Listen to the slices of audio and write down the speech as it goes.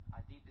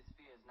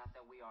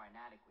not that we are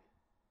inadequate.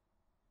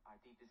 Our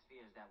deepest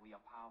fear is that we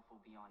are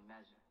powerful beyond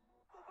measure.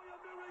 It'll be a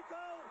miracle!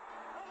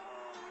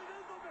 Oh, it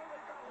is a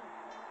miracle!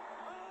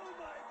 Oh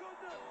my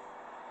goodness!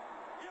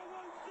 You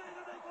won't see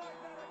anything like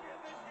that again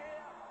this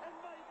year, and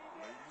maybe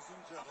next. Ladies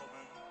and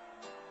gentlemen,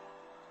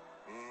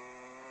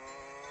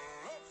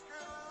 let's get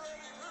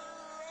ready to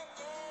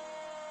rumble!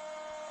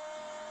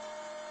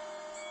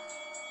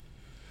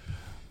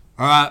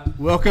 All right,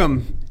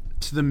 welcome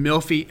to the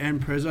Melfi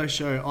and Prezzo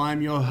Show.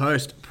 I'm your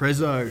host,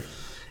 Prezzo.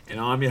 And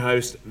I'm your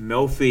host,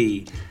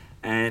 Melfi.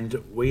 And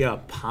we are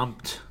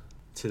pumped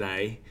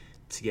today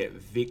to get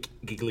Vic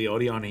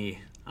Gigliotti on here.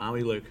 Aren't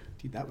we, Luke?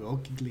 Did that well,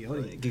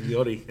 Gigliotti.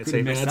 Gigliotti. That's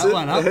Couldn't how you mess pronounce that it.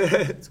 one up.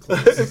 It's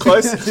close.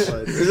 Close.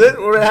 Is it?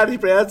 Or how do you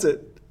pronounce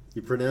it?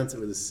 You pronounce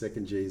it with a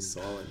second G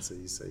silent, so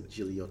you say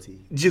Gigliotti.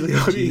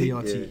 Gigliotti.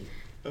 Gigliotti.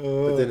 Yeah.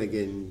 But then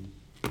again,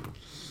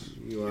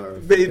 you are. I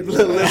guess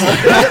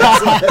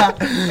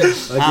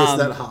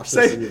that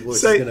harshness in your voice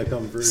is going to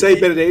come through. Say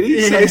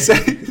Benedetti. Yeah. Say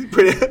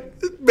Benedetti.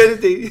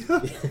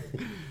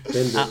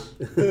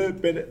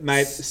 Bend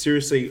Mate,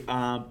 seriously,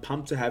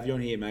 pumped to have you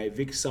on here, mate.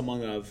 Vic's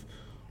someone that I've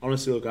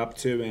honestly looked up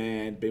to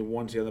and been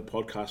wanting on the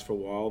podcast for a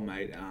while,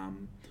 mate.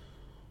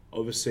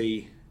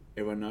 Obviously,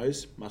 everyone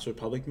knows Muscle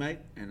Republic, mate,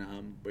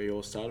 and where you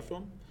all started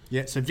from.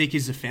 Yeah, so Vic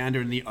is the founder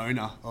and the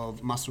owner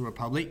of Muscle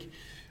Republic,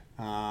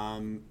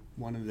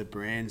 one of the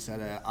brands that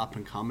are up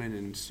and coming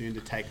and soon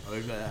to take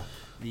over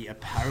the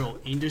apparel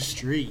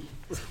industry.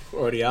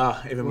 Already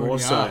are, even more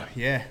Already so. are.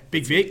 Yeah,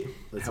 Big Vic.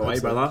 How are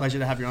you, brother? Pleasure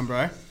to have you on,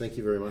 bro. Thank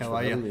you very much How for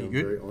are having you? me. You I'm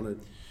good? very honoured.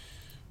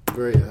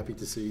 Very happy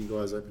to see you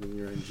guys opening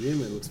your own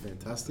gym. It looks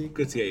fantastic.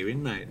 Good to get you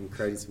in, mate. And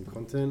creating some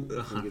content.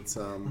 I think it's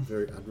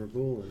very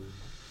admirable, and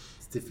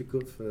it's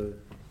difficult for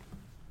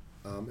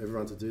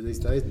everyone to do these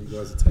days. And you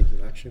guys are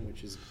taking action,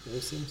 which is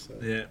awesome. So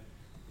Yeah.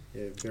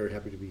 very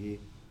happy to be here.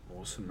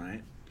 Awesome,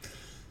 mate.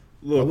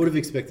 I Look, would have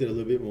expected a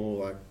little bit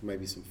more, like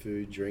maybe some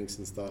food, drinks,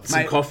 and stuff.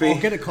 Some coffee.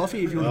 I'll get a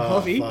coffee if you want a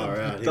coffee. Far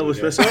out. Here double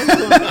we go.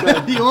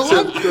 espresso. You want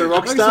one? Got a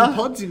rock Got star. some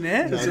pods in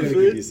there. I'm some going to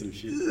food. give you some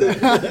shit.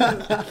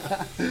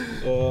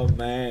 Oh,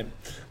 man.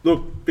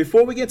 Look,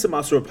 before we get to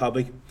Muscle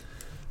Republic,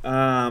 mate,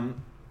 I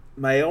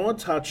want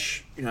to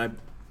touch,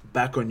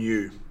 back on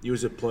you. You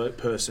as a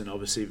person,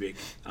 obviously, Vic.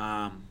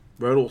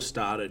 Where it all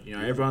started.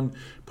 Everyone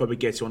probably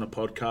gets you on a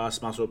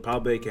podcast, Muscle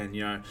Republic,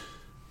 and,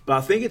 but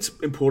I think it's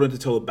important to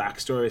tell the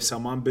backstory of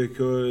someone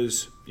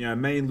because,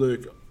 me and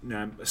Luke,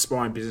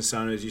 aspiring business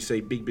owners, you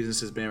see big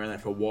businesses been around there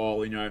for a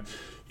while, you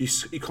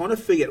kind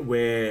of forget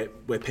where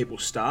people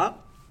start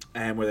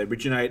and where they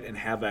originate and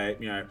how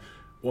they,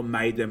 what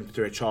made them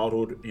through their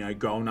childhood,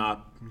 growing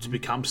up to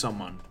become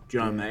someone. Do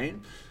you know what I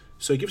mean?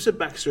 So give us a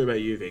backstory about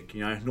you, Vic.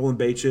 Northern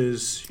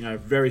Beaches,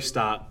 very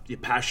start, your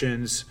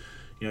passions,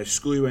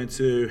 school you went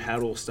to, how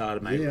it all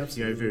started, mate. Yeah,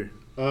 absolutely.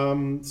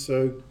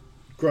 So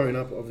growing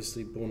up,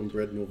 obviously born and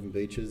bred Northern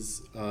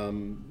Beaches,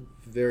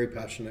 very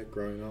passionate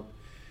growing up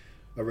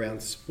around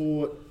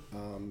sport,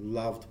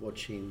 loved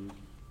watching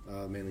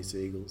Manly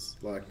Sea Eagles,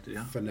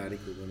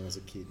 fanatical when I was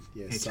a kid.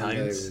 Yeah, Sunday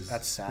Italians. was...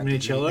 That's sad.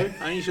 Minicello?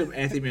 Aren't you sure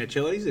Anthony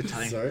Minicello? He's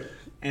Italian. Sorry?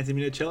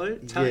 Anthony Minicello?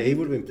 Yeah, Italian? he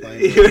would have been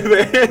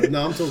playing.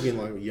 No, I'm talking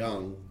like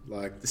young,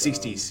 like... The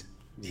 60s.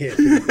 Yeah,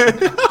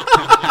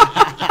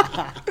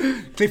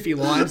 Cliffy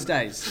Lyons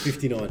days.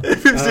 59.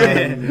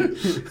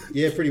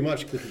 Yeah, pretty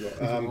much Cliffy.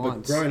 But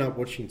Lions. growing up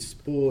watching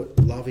sport,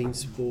 loving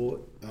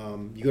sport,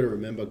 you got to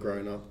remember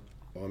growing up,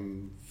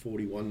 I'm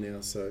 41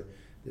 now, so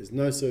there's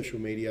no social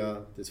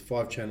media, there's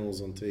 5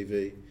 channels on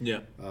TV.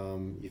 Yeah.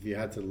 If you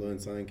had to learn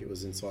something, it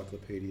was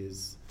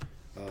encyclopedias,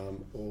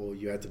 or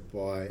you had to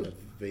buy a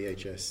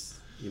VHS,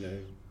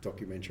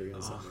 documentary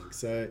or something.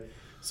 So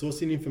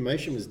sourcing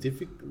information was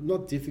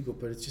not difficult,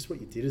 but it's just what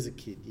you did as a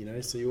kid,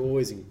 so you're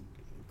always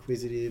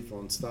inquisitive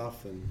on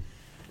stuff, and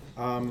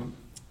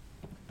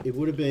it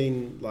would have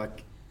been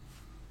like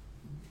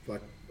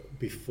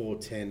before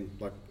 10,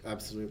 like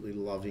absolutely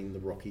loving the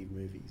Rocky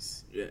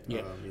movies. Yeah.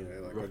 I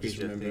Rocky's just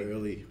your remember thing.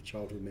 early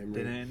childhood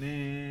memory.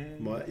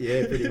 Da-na-na.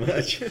 Yeah, pretty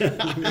much.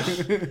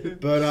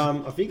 But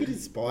I think it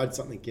inspired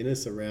something in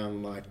us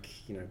around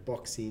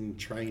boxing,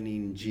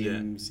 training,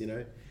 gyms,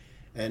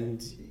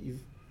 and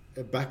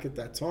back at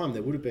that time,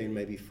 there would have been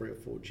maybe 3 or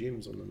 4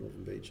 gyms on the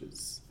Northern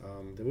Beaches.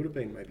 There would have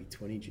been maybe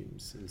 20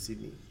 gyms in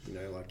Sydney,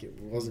 it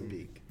wasn't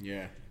big.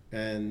 Yeah.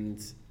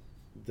 And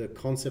the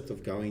concept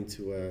of going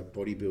to a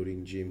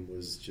bodybuilding gym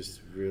was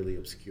just really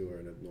obscure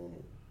and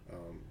abnormal.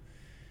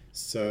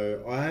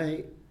 So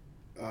I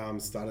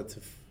started to,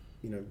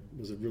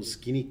 was a real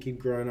skinny kid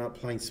growing up.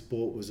 Playing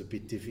sport was a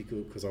bit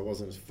difficult because I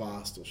wasn't as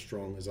fast or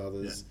strong as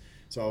others. Yeah.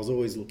 So I was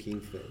always looking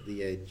for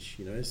the edge,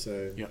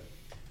 so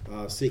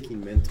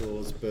seeking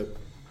mentors. But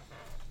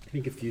I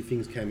think a few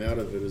things came out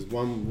of it. As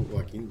one,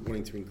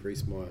 wanting to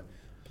increase my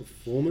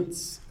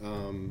performance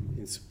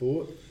in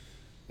sport.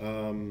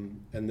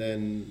 And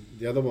then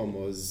the other one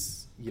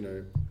was,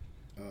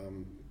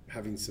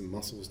 having some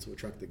muscles to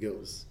attract the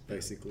girls,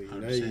 basically.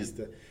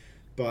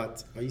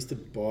 But I used to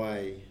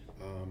buy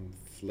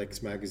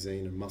Flex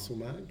magazine and Muscle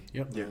Mag.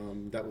 Yep.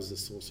 That was the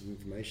source of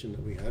information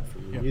that we had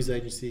from the news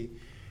agency.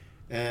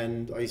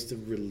 And I used to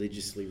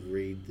religiously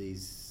read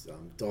these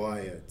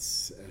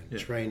diets and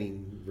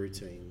training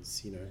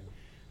routines,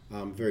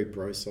 very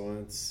bro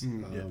science.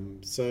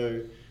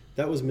 So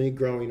that was me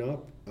growing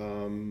up.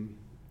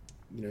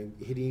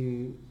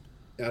 Hitting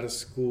out of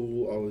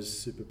school, I was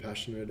super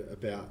passionate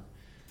about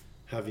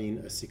having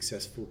a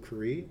successful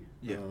career.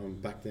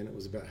 Back then it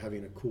was about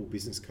having a cool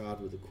business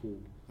card with a cool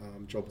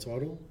job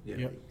title,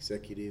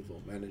 executive or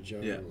manager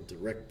or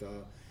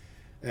director.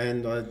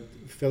 And I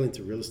fell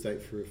into real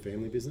estate through a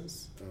family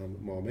business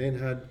my old man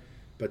had,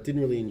 but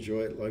didn't really enjoy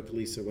it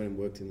locally, so went and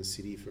worked in the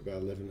city for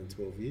about 11 and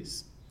 12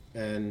 years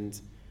and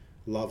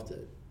loved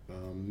it.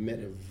 Met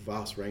a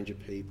vast range of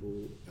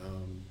people,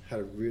 had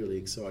a really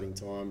exciting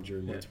time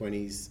during my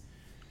 20s.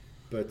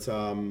 But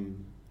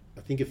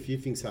I think a few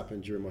things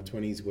happened during my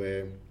 20s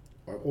where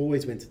I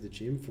always went to the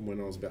gym from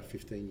when I was about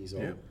 15 years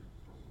old.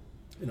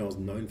 And I was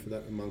known for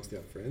that amongst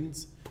our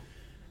friends.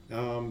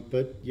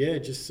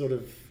 Just sort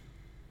of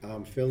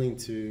fell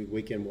into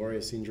weekend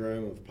warrior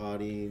syndrome of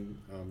partying,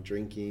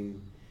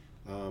 drinking,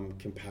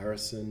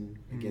 comparison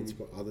against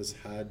what others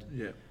had.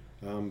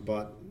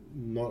 But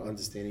not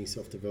understanding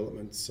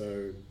self-development.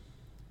 So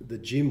the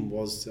gym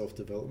was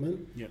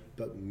self-development,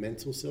 but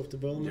mental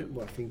self-development,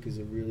 I think, is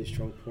a really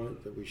strong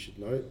point that we should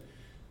note.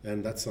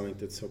 And that's something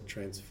that's helped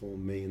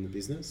transform me in the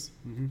business.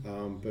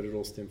 But it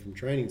all stemmed from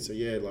training. So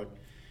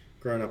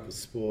growing up with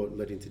sport,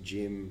 led into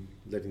gym,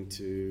 led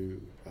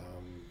into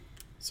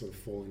sort of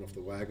falling off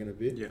the wagon a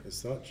bit as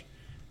such.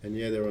 And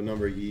there were a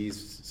number of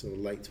years, sort of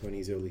late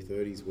 20s, early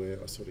 30s, where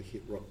I sort of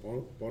hit rock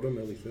bottom,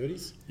 early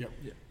 30s.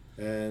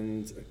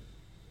 And a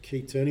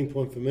key turning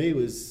point for me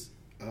was,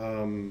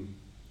 going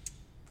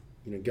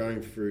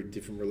through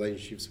different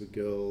relationships with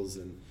girls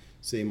and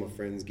seeing my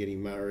friends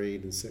getting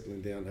married and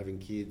settling down, having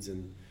kids,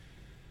 and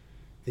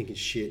thinking,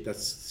 shit,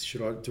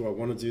 do I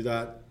want to do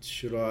that?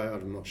 Should I?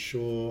 I'm not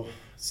sure.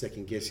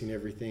 Second guessing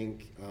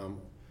everything.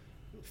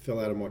 Fell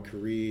out of my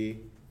career.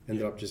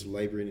 Ended up just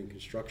labouring in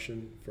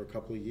construction for a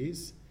couple of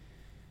years.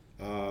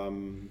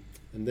 And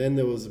then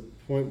there was a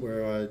point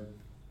where I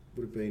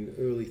would have been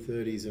early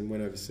 30s and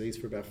went overseas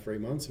for about 3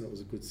 months, and it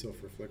was a good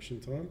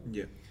self-reflection time.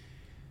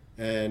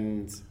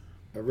 And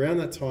around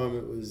that time,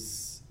 it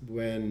was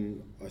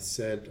when I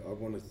said I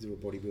wanted to do a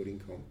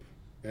bodybuilding comp.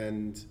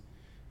 And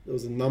there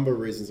was a number of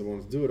reasons I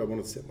wanted to do it. I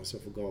wanted to set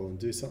myself a goal and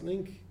do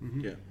something.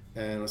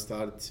 And I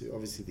started to,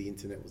 obviously the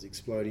internet was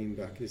exploding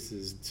back, this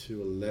is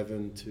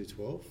 2011,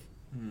 2012.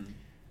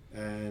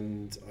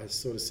 And I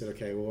sort of said,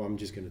 okay, well, I'm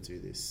just going to do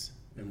this.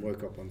 And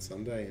woke up on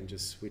Sunday and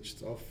just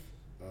switched off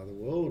the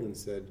world and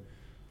said,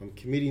 I'm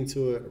committing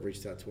to it. I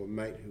reached out to a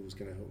mate who was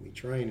going to help me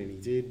train, and he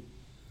did.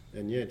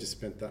 And just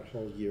spent that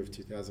whole year of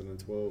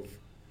 2012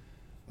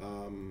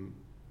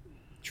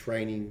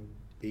 training,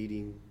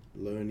 eating,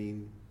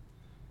 learning,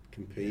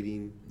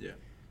 competing.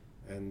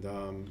 And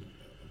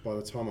by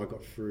the time I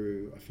got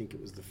through, I think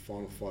it was the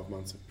final 5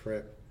 months of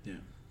prep,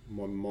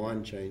 my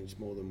mind changed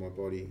more than my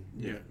body.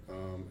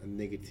 And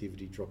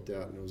negativity dropped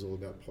out, and it was all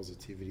about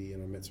positivity.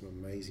 And I met some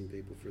amazing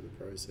people through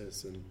the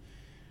process and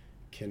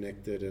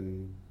connected.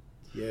 And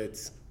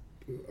it's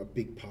a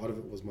big part of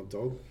it was my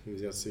dog,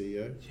 who's our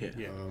CEO.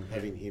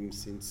 Having him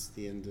since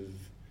the end of,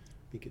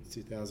 I think it's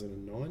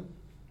 2009.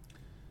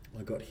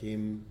 I got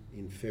him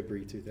in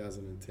February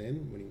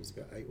 2010 when he was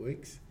about 8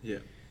 weeks.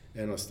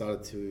 And I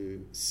started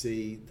to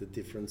see the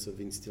difference of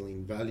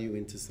instilling value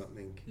into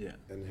something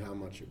and how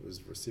much it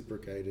was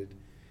reciprocated.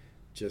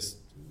 Just,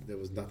 there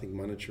was nothing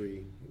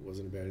monetary. It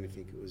wasn't about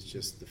anything. It was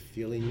just the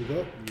feeling you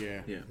got.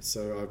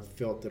 So I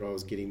felt that I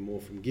was getting more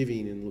from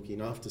giving and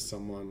looking after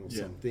someone or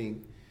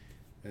something.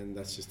 And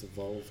that's just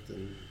evolved,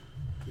 and,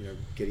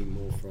 getting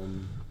more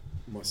from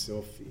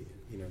myself,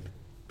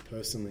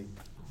 personally.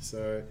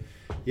 So,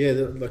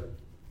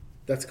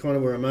 that's kind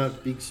of where I'm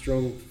at. Big,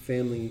 strong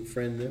family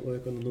friend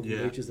network on the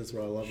Nooga Beaches. That's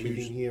where I love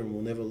living here, and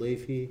we'll never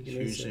leave here.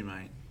 Hugely,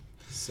 mate.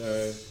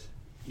 So,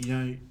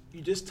 you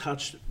just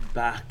touched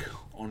back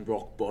on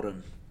rock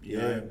bottom, you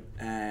know,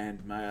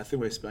 and mate, I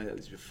think we've spoken about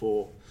this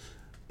before,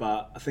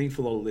 but I think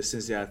for a lot of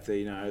listeners out there,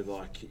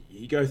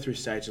 you go through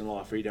stage in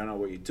life where you don't know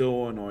what you're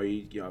doing, or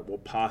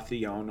what path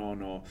you're going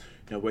on, or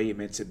where you're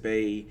meant to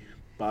be.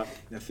 But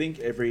I think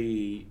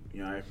every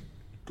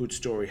good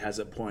story has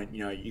a point.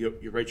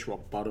 You reach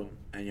rock bottom,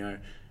 and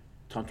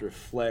time to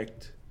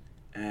reflect.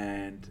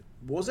 And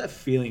what was that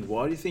feeling?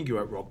 Why do you think you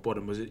were at rock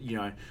bottom? Was it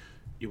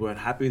you weren't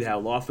happy with how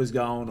life was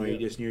going, or you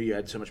just knew you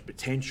had so much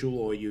potential,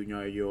 or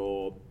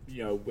you're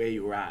where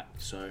you were at?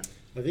 So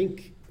I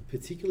think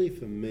particularly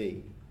for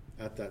me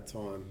at that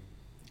time,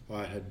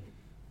 I had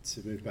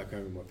to move back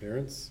home with my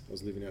parents. I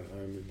was living at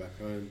home, moved back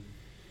home.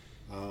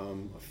 I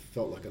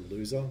felt like a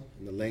loser,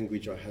 and the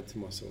language I had to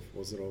myself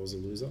was that I was a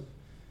loser.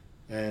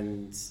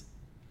 And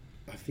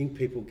I think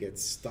people get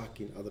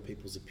stuck in other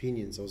people's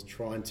opinions. I was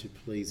trying to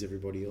please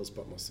everybody else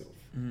but myself.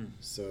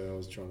 So I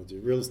was trying to do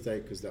real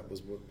estate because that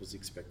was what was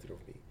expected of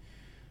me.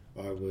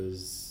 I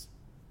was,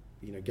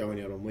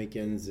 going out on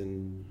weekends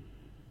and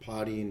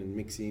partying and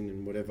mixing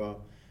and whatever.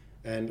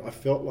 And I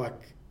felt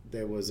like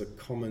there was a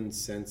common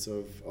sense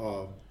of,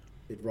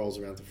 it rolls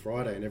around to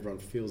Friday and everyone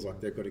feels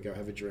like they've got to go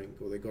have a drink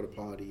or they've got to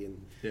party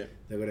and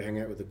they've got to hang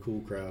out with the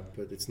cool crowd,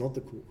 but it's not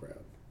the cool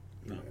crowd.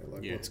 You know,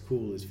 like what's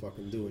cool is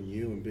fucking doing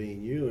you and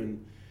being you.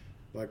 And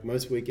like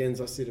most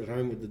weekends I sit at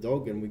home with the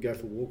dog and we go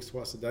for walks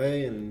twice a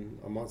day and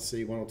I might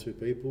see 1 or 2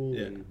 people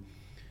and I'm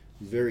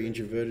very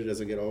introverted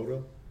as I get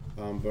older,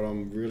 but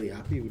I'm really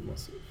happy with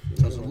myself.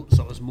 You know?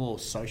 So it was more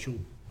social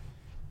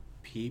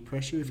peer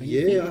pressure, if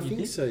anything? Yeah, I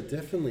think so,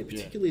 definitely.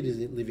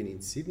 Particularly living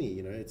in Sydney,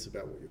 you know, it's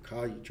about what your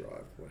car you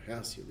drive, what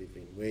house you live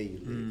in, where you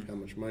live, how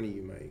much money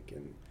you make.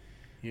 And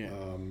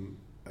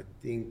I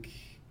think,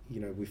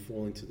 you know, we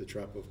fall into the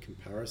trap of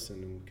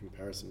comparison, and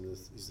comparison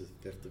is the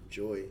theft of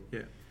joy.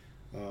 Yeah.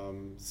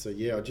 So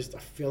yeah, I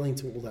fell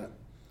into all that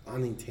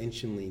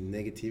unintentionally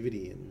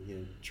negativity and, you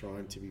know,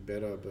 trying to be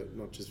better, but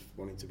not just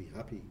wanting to be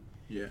happy.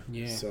 Yeah.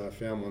 So I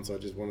found once I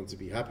just wanted to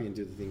be happy and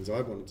do the things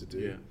I wanted to do.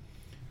 Yeah.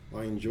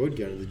 I enjoyed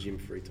going to the gym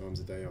 3 times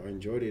a day. I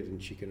enjoyed eating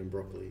chicken and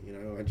broccoli. You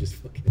know, I just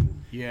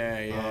fucking...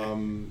 it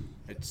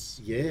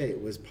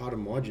was part of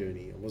my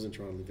journey. I wasn't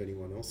trying to live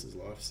anyone else's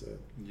life, so...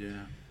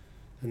 Yeah.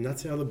 And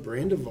that's how the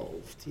brand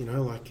evolved. You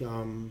know, like,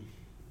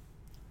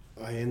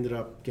 I ended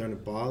up going to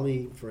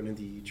Bali for an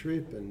NDU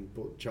trip and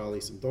bought Charlie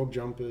some dog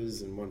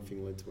jumpers, and one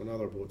thing led to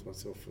another. I bought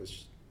myself a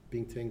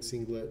Bintang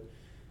singlet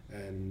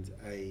and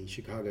a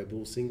Chicago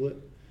Bull singlet.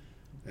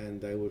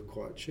 And they were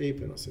quite cheap,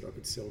 and I said I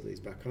could sell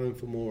these back home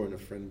for more, and a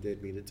friend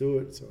dared me to do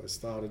it. So I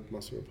started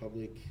Muscle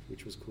Republic,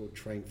 which was called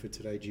Train for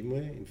Today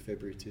Gymwear, in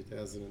February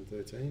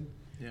 2013.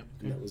 Yep.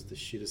 And that was the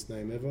shittest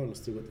name ever, and I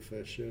still got the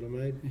first shirt I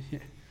made.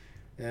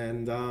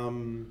 And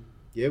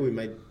we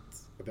made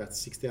about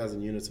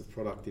 6,000 units of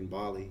product in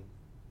Bali.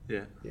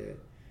 Yeah. And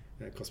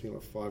it cost me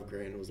like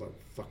 $5,000. It was like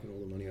fucking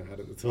all the money I had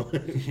at the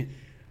time.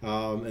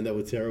 And they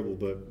were terrible,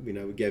 but you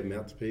know, we gave them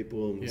out to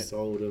people and we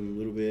sold them a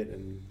little bit.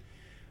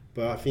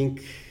 But I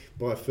think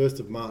by 1st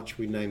of March,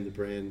 we named the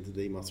brand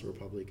The Muscle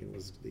Republic, and it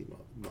was The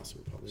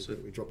Muscle Republic. So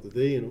we dropped the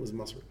D and it was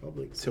Muscle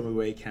Republic. Tell me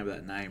where you came with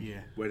that name.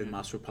 Yeah. Where did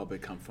Muscle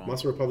Republic come from?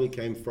 Muscle Republic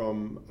came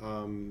from,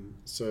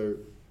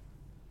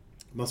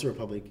 Muscle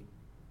Republic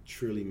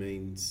truly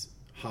means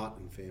heart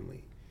and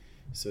family.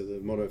 So the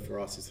motto for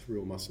us is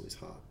real muscle is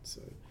heart.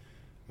 So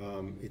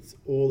it's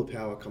all the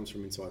power comes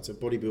from inside. So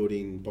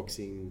bodybuilding,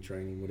 boxing,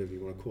 training, whatever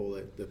you want to call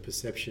it, the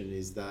perception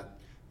is that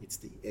it's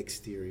the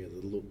exterior,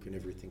 the look and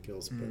everything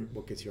else, but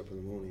what gets you up in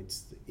the morning,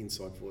 it's the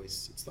inside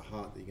voice, it's the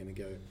heart that you're going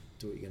to go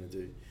do what you're going to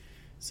do.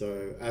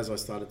 So as I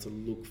started to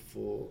look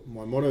for,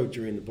 my motto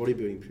during the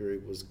bodybuilding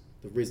period was,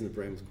 the reason the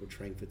brand was called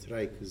Train for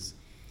Today, because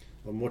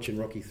I'm watching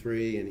Rocky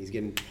 3 and he's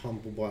getting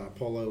pummeled by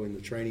Apollo in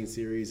the training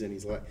series, and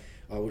he's like,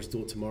 I will just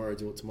do it tomorrow,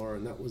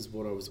 and that was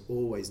what I was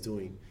always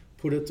doing.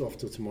 Put it off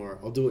till tomorrow,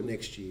 I'll do it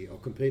next year, I'll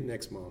compete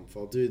next month,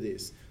 I'll do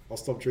this, I'll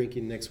stop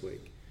drinking next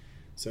week.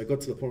 So I got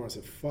to the point where I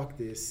said, fuck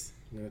this,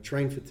 I'm going to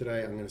train for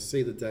today, I'm going to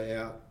see the day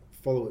out,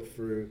 follow it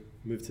through,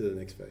 move to the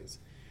next phase.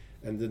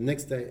 And the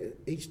next day,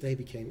 each day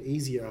became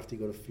easier after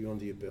you got a few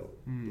under your belt,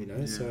 you know?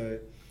 Yeah. So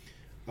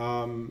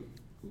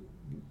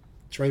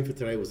train for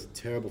today was a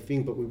terrible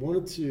thing, but we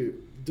wanted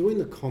to, doing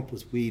the comp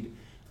was weird.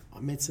 I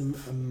met some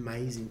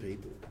amazing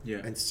people. Yeah.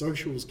 And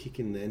social was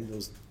kicking then. There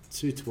was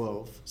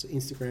 212, so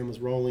Instagram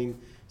was rolling,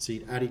 so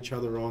you'd add each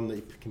other on that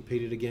you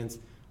competed against.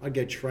 I'd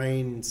go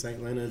train in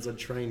St. Leonard's, I'd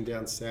train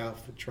down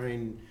south, I'd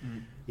train,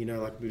 you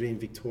know, like within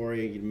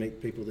Victoria, you'd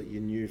meet people that you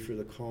knew through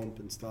the comp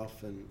and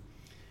stuff, and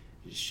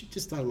shit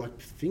just started, like,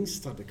 things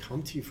started to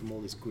come to you from all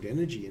this good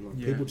energy, and like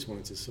people just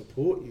wanted to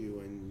support you,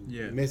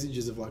 and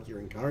messages of like you're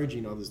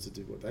encouraging others to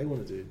do what they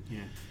want to do.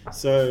 Yeah.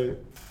 So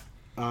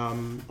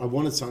I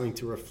wanted something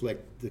to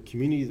reflect the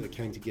community that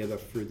came together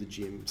through the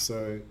gym.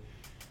 So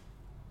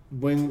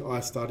when I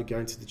started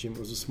going to the gym, it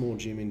was a small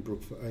gym in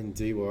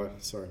DY,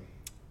 sorry.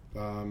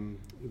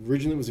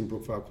 Originally it was in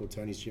Brookvale called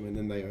Tony's Gym, and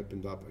then they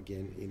opened up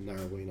again in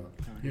Narrowena.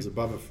 It was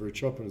above a fruit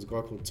shop, and it was a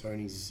guy called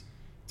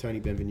Tony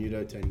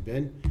Benvenuto, Tony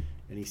Ben,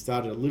 and he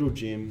started a little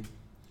gym,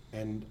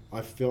 and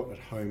I felt at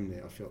home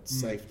there. I felt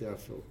safe there, I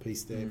felt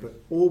peace there, but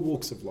all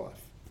walks of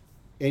life,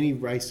 any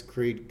race,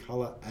 creed,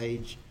 colour,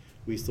 age,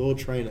 we used to all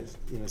train at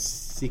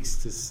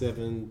 6 to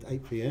 7,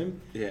 8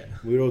 p.m. Yeah.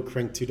 We'd all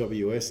crank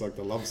 2WS, like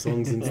the love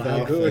songs and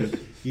stuff. And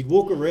you'd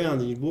walk around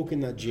and you'd walk in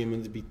that gym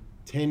and there'd be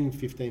 10,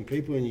 15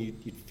 people, and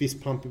you'd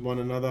fist pump one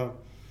another.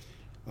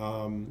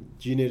 Do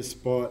you need a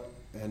spot?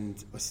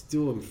 And I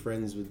still am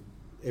friends with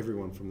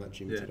everyone from that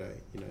gym today,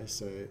 you know,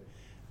 so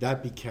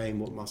that became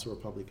what Muscle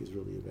Republic is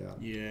really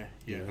about. Yeah,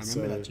 I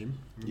remember that gym.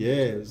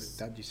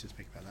 Dad used to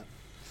speak about that.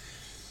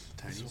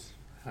 Tony's.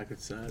 I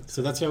could say it.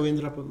 So that's how we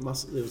ended up at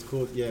Muscle. It was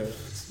called,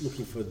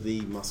 looking for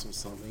the Muscle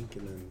something.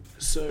 And then.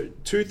 So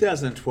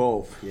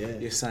 2012,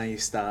 you're saying you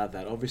started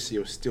that. Obviously,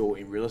 you're still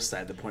in real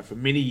estate at the point for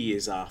many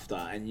years after.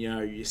 And, you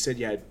know, you said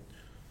you had,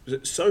 was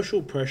it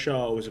social pressure,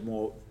 or was it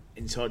more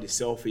inside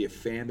yourself or your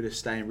family to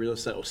stay in real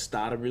estate or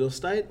start in real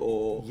estate?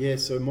 Or Yeah,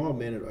 so my old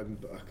man had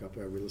opened back up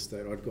our real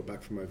estate. I'd got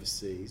back from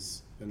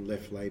overseas and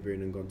left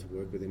labouring and gone to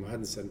work with him. I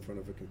hadn't sat in front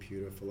of a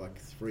computer for like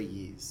 3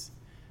 years.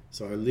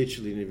 So I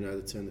literally didn't even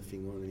know to turn the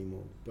thing on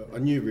anymore. But I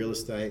knew real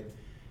estate,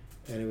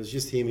 and it was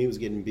just him. He was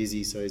getting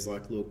busy, so he's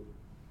like, look,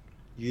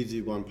 you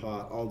do one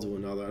part, I'll do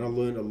another. And I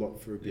learned a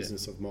lot through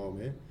business of Mile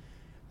Man.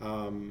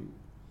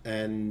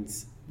 And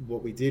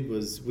what we did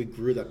was we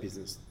grew that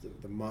business.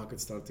 The market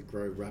started to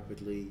grow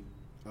rapidly.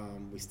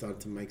 We started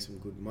to make some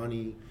good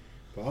money.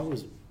 But I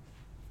was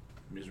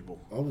miserable.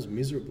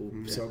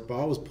 But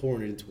I was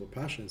pouring it into a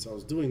passion. So I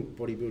was doing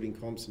bodybuilding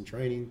comps and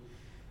training.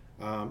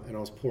 And I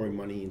was pouring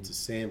money into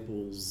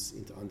samples,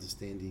 into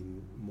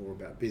understanding more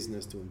about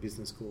business, doing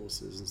business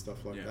courses and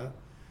stuff like that.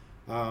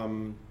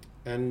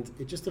 And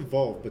it just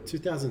evolved. But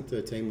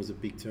 2013 was a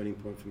big turning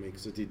point for me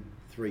because I did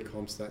 3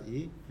 comps that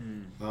year.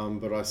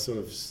 But I sort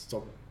of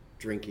stopped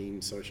drinking,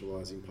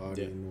 socialising,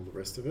 partying, and all the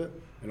rest of it.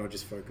 And I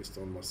just focused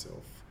on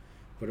myself.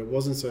 But it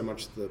wasn't so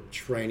much the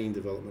training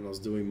development. I was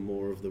doing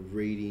more of the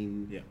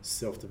reading,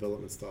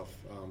 self-development stuff,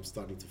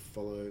 starting to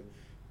follow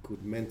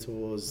good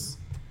mentors.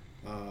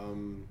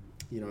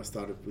 I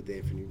started with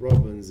Anthony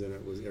Robbins, and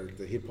it was Eric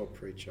the Hip Hop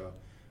Preacher,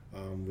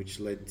 which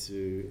led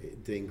to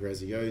Dean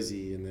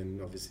Graziosi, and then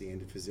obviously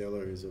Andy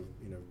Frizella, who's a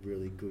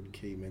really good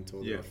key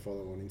mentor that I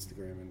follow on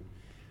Instagram,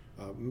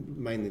 and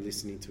mainly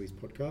listening to his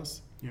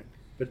podcasts. Yeah.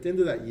 But at the end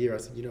of that year, I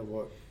said, you know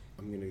what,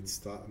 I'm going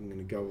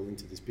to go all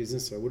into this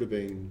business. So it would have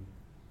been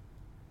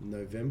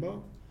November,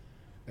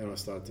 and I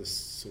started to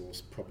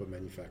source proper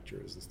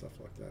manufacturers and stuff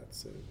like that.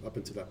 So up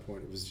until that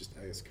point, it was just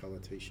AS Colour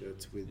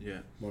T-shirts with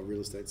my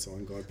real estate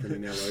sign guy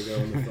printing our logo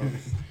on the front.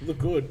 Look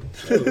good.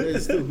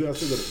 It's still good. I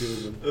still got a few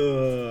of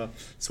them.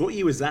 So what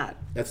year was that?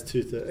 That's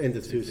end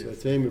of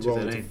 2013. We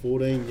rolled into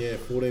 14. Yeah,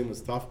 14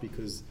 was tough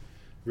because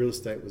real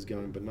estate was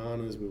going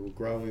bananas. We were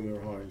growing. We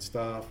were hiring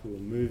staff. We were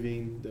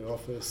moving the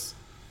office.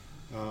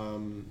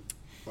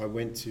 I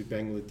went to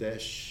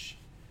Bangladesh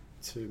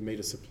to meet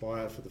a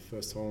supplier for the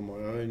first time on my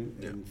own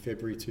in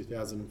February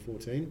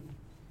 2014.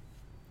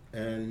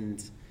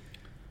 And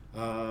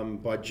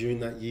by June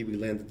that year, we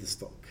landed the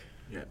stock.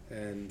 Yeah.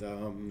 And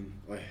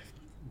I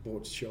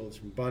bought shelves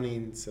from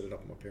Bunnings, set it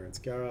up in my parents'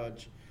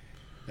 garage,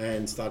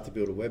 and started to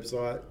build a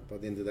website. By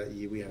the end of that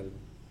year, we had a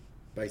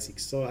basic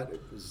site.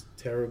 It was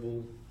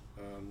terrible.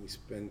 We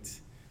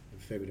spent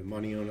a fair bit of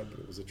money on it, but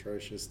it was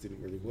atrocious,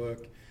 didn't really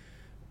work.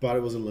 But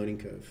it was a learning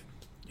curve.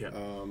 Yeah.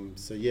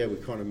 We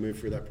kind of moved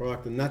through that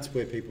product, and that's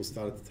where people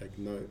started to take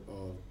note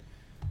of,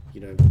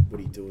 what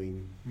are you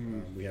doing?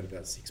 We had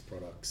about 6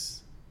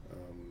 products,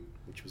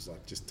 which was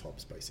like just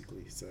tops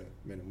basically, so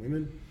men and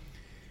women.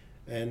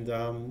 And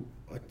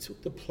I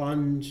took the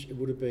plunge. It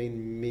would have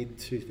been mid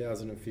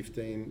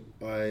 2015.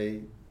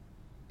 I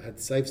had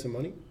saved some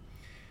money,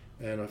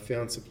 and I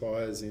found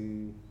suppliers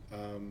in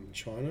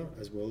China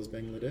as well as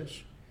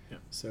Bangladesh. Yeah.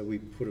 So we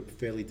put a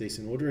fairly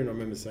decent order in. I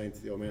remember saying to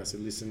the old man, I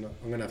said, listen,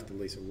 I'm going to have to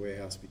lease a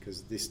warehouse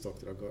because this stock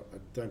that I got, I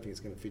don't think it's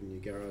going to fit in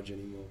your garage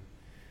anymore.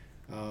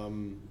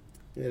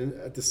 And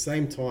at the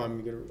same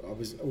time,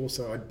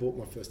 I'd bought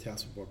my first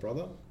house with my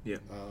brother. Yeah.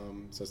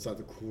 So I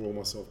started to crawl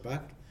myself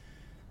back,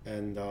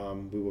 and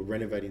we were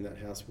renovating that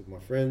house with my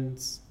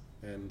friends,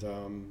 and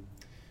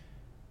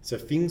so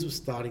things were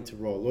starting to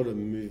roll. A lot of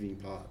moving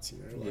parts,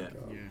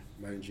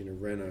 managing a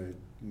reno,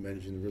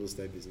 managing the real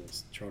estate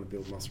business, trying to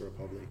build Muscle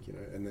Republic,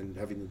 and then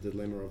having the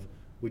dilemma of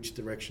which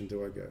direction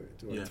do I go?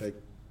 Do I take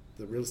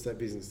the real estate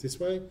business this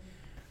way,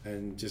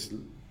 and just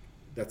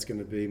that's going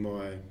to be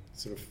my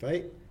sort of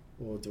fate,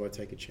 or do I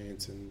take a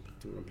chance and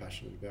do what I'm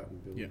passionate about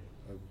and build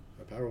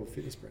a apparel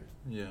fitness brand?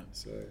 Yeah.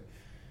 So,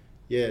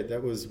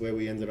 that was where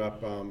we ended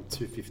up.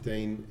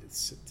 2015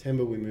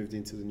 September, we moved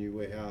into the new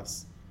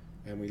warehouse,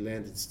 and we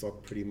landed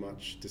stock pretty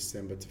much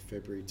December to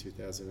February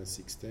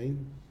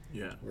 2016.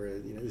 Yeah. Where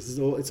it's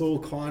all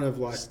kind of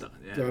like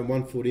going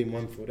 1 foot in,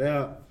 1 foot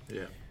out.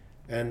 Yeah.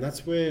 And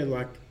that's where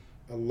like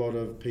a lot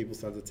of people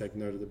started to take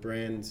note of the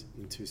brand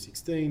in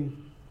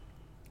 2016.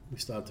 We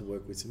started to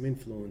work with some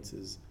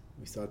influencers.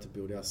 We started to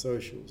build our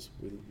socials.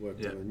 We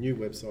worked on a new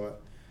website,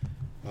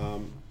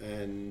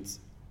 and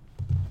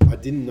I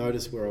didn't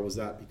notice where I was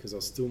at because I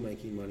was still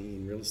making money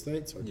in real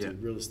estate. So I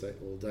did real estate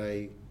all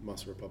day,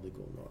 Muscle Republic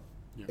all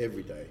night,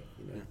 every day.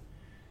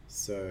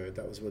 So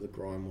that was where the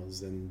grind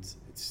was, and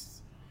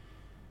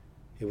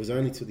it was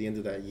only till the end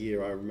of that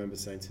year I remember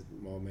saying to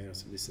my old man, I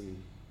said,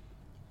 listen,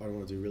 I don't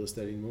want to do real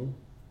estate anymore.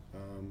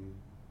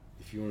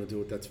 If you want to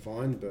do it, that's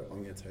fine, but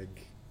I'm going to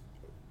take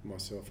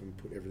myself and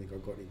put everything I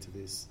got into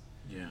this.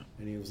 Yeah.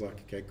 And he was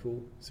like, okay,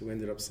 cool. So we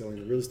ended up selling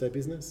the real estate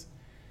business.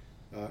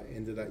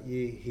 End of that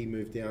year, he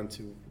moved down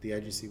to the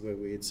agency where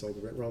we had sold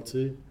the rent roll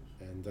to,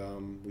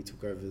 and we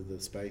took over the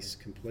space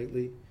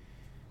completely.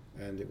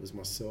 And it was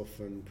myself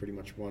and pretty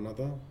much one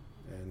other.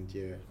 And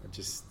I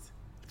just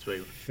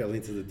fell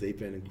into the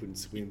deep end and couldn't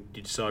swim.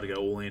 You decided to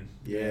go all in.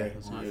 Yeah,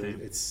 I think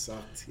it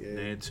sucked. Yeah,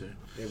 I had to.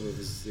 It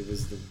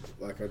was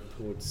I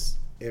poured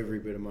every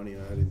bit of money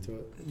I had into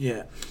it.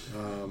 Yeah.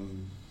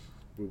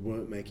 We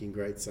weren't making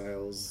great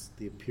sales.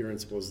 The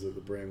appearance was that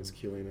the brand was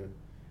killing it,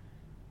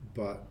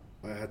 but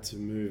I had to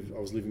move. I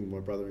was living with my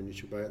brother in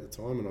Neutral Bay at the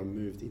time, and I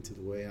moved into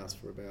the warehouse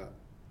for about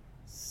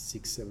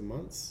 6-7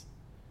 months,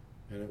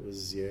 and it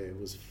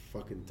was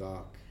fucking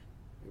dark.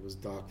 It was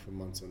dark for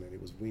months on end.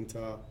 It was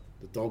winter.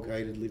 The dog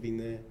hated living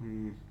there.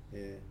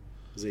 Yeah,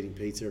 I was eating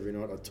pizza every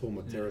night. I tore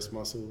my terrace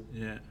muscle.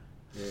 Yeah.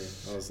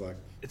 I was like,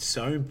 It's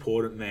so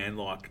important, man.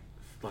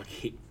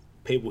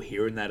 People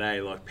hearing that,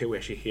 like people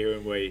actually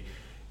hearing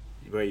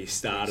where you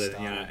started,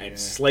 and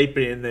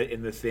sleeping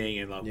in the thing,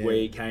 and where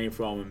you came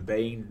from, and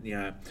being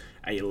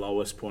at your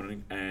lowest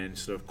point, and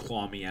sort of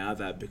climbing out of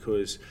that.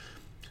 Because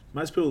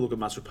most people look at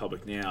Muscle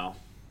Republic now,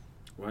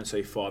 I won't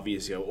say 5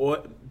 years ago,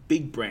 or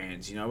big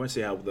brands, I won't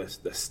say how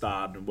the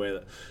start and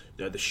where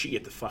the shit you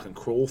have to fucking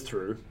crawl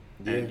through.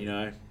 Yeah.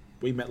 And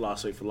we met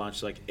last week for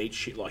lunch, eat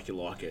shit like you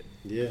like it.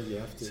 yeah, you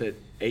have to. Said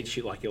eat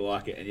shit like you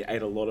like it, and you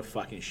ate a lot of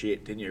fucking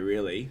shit, didn't you?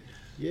 Really?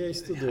 Yeah, you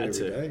still do it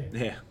every day.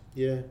 Yeah,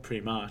 Yeah.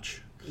 pretty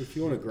much. If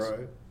you want to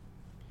grow,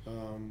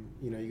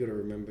 you got to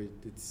remember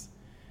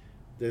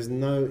there's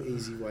no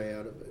easy way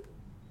out of it.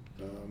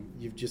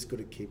 You've just got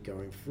to keep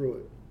going through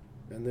it.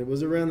 And there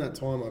was around that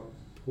time I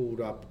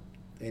pulled up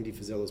Andy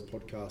Frizzella's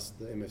podcast,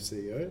 the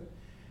MFCEO.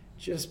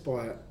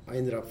 I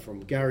ended up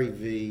from Gary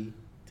V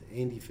to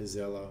Andy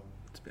Frizella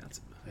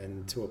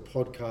and to a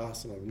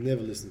podcast, and I've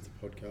never listened to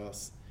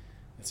podcasts.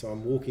 And so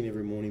I'm walking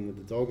every morning with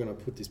the dog, and I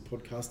put this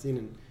podcast in,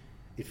 and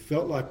it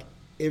felt like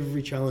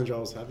every challenge I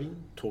was having,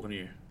 Talking to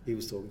you. he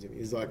was talking to me.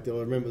 He's like, I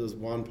remember there's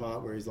one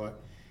part where he's like,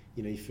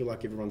 you feel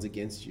like everyone's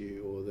against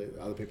you, or that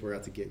other people are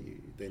out to get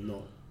you. They're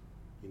not,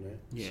 Yeah.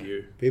 It's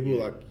you. People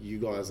like you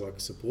guys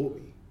support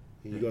me.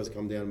 You guys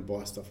come down and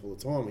buy stuff all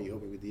the time, and you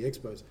help me with the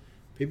expos.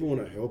 People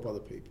want to help other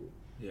people.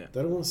 Yeah.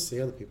 They don't want to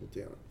see other people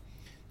down.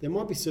 There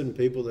might be certain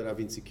people that have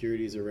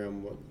insecurities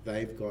around what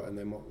they've got, and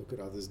they might look at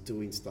others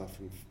doing stuff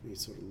and you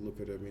sort of look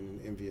at them in an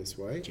envious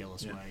way.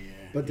 Jealous way,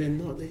 yeah. But they're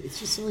not.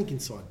 It's just something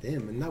inside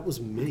them, and that was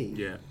me.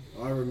 Yeah.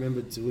 I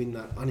remember doing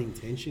that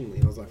unintentionally,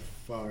 and I was like,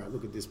 far out,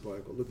 look at this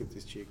bloke, or look at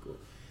this chick,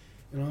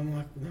 and I'm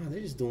like, no,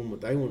 they're just doing what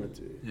they want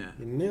to do. Yeah.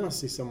 And now I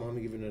see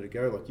someone giving it a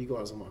go, like you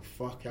guys, I'm like,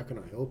 fuck, how can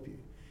I help you?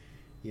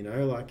 We're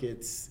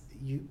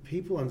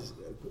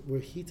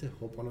here to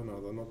help one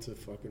another, not to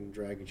fucking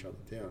drag each other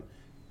down.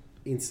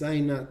 In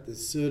saying that,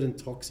 there's certain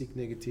toxic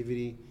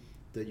negativity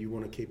that you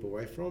want to keep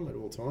away from at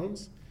all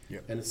times.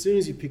 Yep. And as soon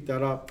as you pick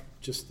that up,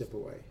 just step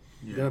away.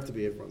 Yeah. You don't have to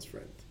be everyone's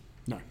friend.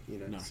 No.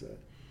 No. So.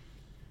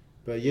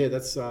 But yeah,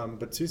 but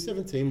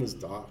 2017 was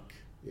dark.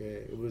 Yeah,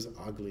 it was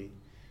ugly.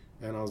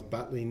 And I was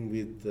battling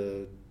with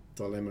the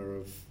dilemma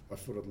of I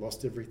thought I'd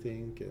lost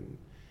everything.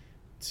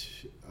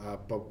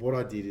 But what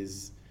I did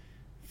is,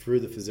 through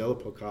the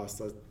Frizella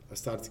podcast, I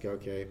started to go,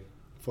 okay,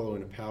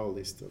 following a power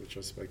list, which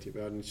I spoke to you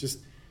about, and it's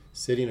just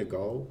setting a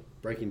goal,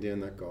 breaking down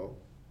that goal.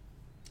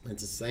 And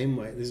it's the same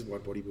way, this is why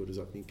bodybuilders,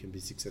 I think, can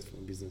be successful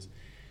in business,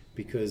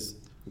 because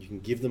you can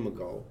give them a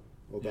goal,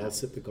 or they'll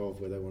set the goal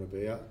of where they want to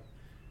be at,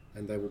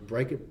 and they will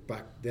break it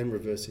back, then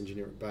reverse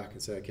engineer it back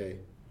and say, okay,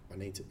 I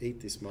need to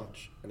eat this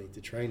much, I need to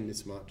train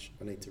this much,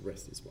 I need to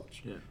rest this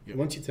much. Yeah. And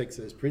once you take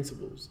those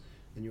principles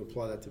and you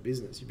apply that to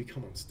business, you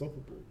become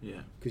unstoppable.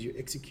 Yeah. Because you're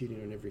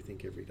executing on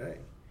everything every day.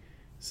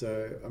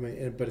 So,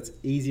 but it's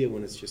easier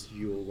when it's just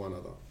you or one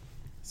other.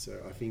 So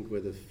I think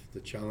where the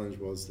challenge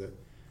was that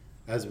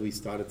as we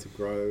started to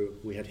grow,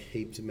 we had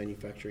heaps of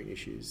manufacturing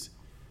issues,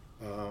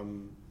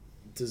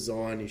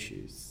 design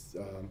issues,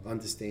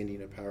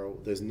 understanding apparel.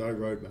 There's no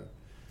roadmap.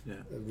 Yeah.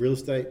 Real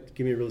estate,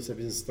 give me a real estate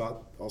business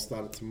I'll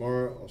start it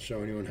tomorrow. I'll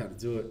show anyone how to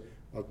do it.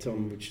 I'll tell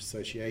them which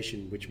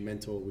association, which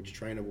mentor, which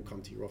trainer will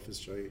come to your office,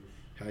 show you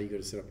how you got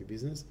to set up your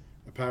business.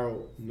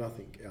 Apparel,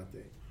 nothing out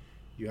there.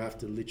 You have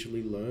to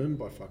literally learn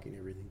by fucking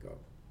everything up.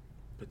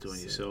 But doing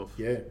it yourself.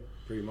 Yeah,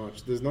 pretty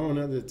much. There's no one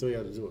out there to tell you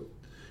how to do it.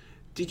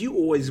 Did you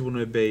always want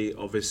to be,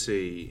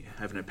 obviously,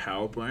 having a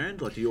power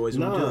brand? Like, do you always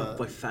want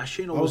to do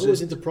fashion? Or I was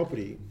always into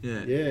property.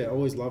 Yeah. Yeah, I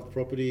always loved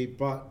property,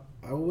 but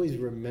I always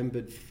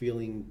remembered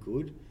feeling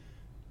good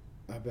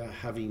about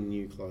having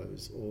new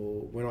clothes.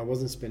 Or when I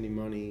wasn't spending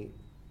money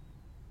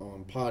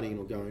on partying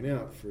or going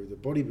out through the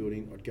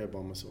bodybuilding, I'd go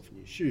buy myself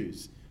new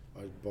shoes.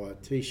 I'd buy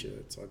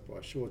t-shirts, I'd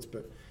buy shorts.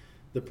 But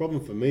the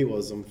problem for me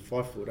was I'm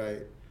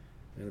 5'8"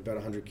 and about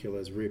 100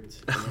 kilos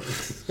ripped.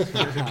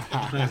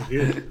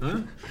 Good,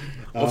 huh?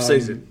 Off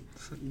season.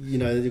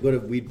 You've got a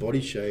weird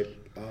body shape.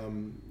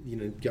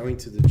 Going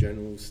to the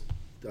general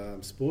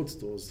sports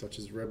stores such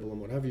as Rebel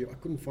and what have you, I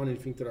couldn't find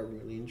anything that I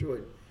really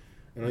enjoyed.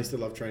 And I used to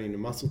love training the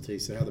muscle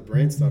tees. So how the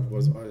brand started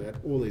was I had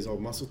all these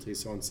old muscle tees.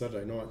 So on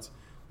Saturday nights,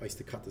 I used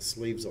to cut the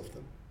sleeves off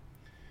them.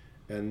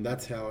 And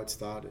that's how it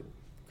started,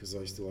 because I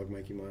used to like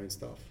making my own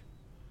stuff,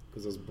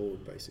 because I was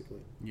bored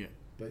basically. Yeah.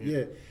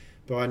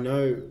 But I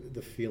know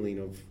the feeling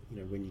of,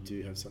 when you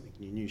do have something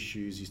new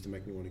shoes used to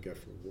make me want to go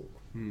for a walk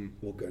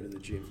or go to the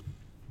gym.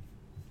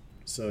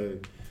 So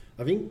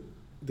I think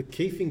the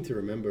key thing to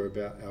remember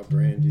about our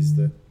brand is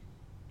that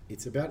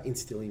it's about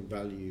instilling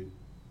value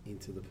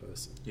into the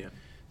person. Yeah.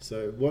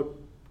 So what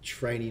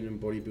training and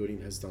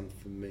bodybuilding has done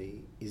for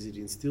me is it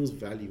instills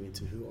value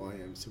into who I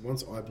am. So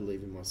once I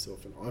believe in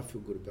myself and I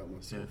feel good about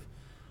myself,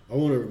 I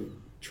want to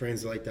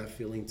translate that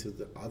feeling to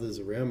the others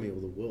around me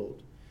or the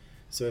world.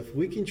 So if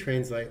we can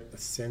translate a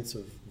sense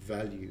of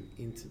value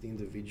into the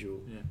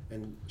individual,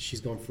 and she's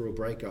gone through a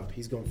breakup,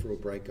 he's gone through a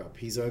breakup,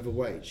 he's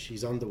overweight,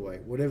 she's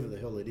underweight, whatever the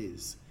hell it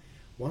is,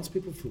 once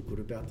people feel good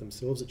about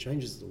themselves, it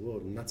changes the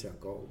world, and that's our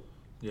goal.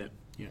 Yeah.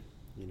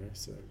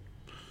 So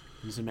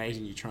It's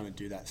amazing you're trying to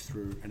do that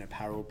through an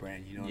apparel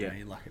brand. You know what Yeah. I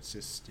mean? Like it's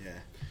just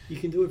You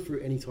can do it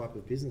through any type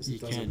of business. You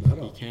It doesn't can,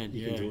 matter. you can,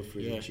 You yeah, can do it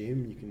through yeah. the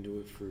gym. You can do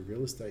it through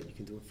real estate. You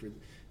can do it through.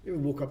 You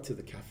ever walk up to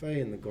the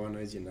cafe and the guy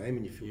knows your name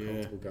and you feel Yeah.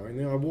 comfortable going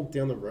there? I walk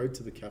down the road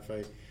to the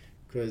cafe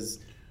because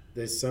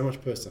there's so much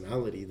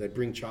personality. They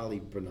bring Charlie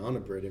banana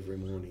bread every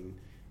morning.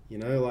 You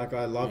know, like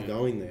I love Yeah.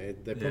 going there.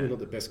 They're probably Yeah. not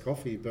the best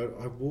coffee, but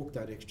I walk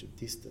that extra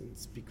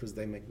distance because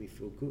they make me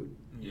feel good.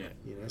 Yeah.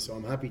 You know, so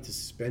I'm happy to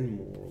spend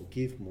more or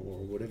give more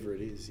or whatever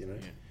it is, you know.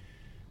 Yeah.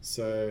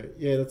 So,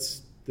 yeah,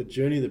 that's the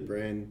journey of the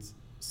brand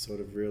sort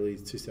of really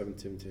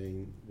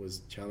 2017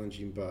 was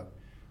challenging, but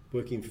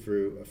working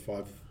through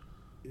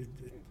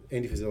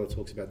Andy Fazella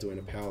talks about doing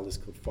a power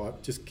list called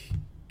 5, just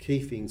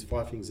key things,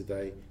 5 things a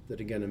day that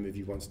are going to move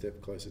you one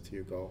step closer to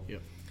your goal.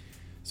 Yep.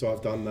 So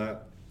I've done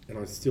that and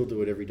I still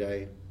do it every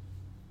day.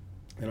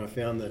 And I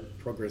found that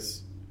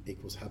progress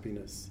equals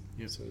happiness.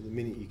 Yep. So the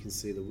minute you can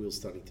see the wheel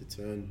starting to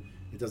turn,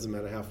 it doesn't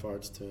matter how far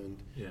it's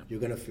turned, Yeah. you're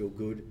going to feel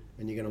good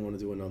and you're going to want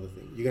to do another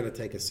thing. You're going to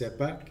take a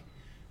setback,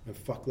 and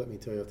fuck, let me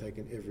tell you, I've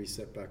taken every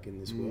setback in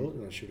this world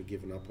and I should have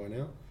given up by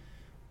now.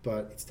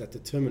 But it's that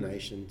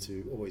determination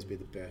to always be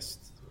the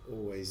best,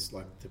 always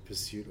like the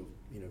pursuit of,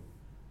 you know,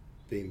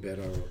 being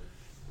better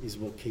is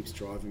what keeps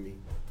driving me.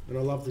 And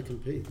I love to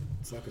compete.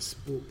 It's like a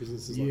sport.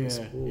 Business is like a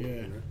sport. Yeah,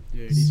 You know?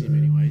 yeah, it is in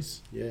many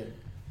ways. Yeah.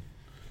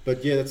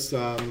 But yeah, that's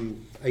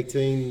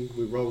 18.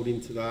 We rolled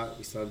into that.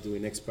 We started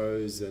doing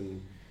expos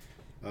and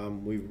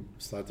we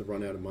started to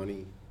run out of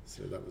money.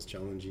 So that was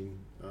challenging.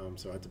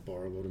 So I had to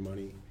borrow a lot of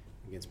money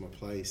against my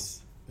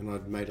place. And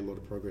I'd made a lot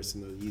of progress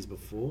in the years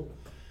before.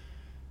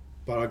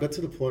 But I got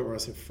to the point where I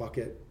said, fuck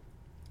it.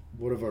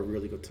 What have I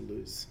really got to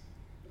lose?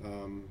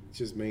 It's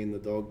just me and the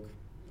dog.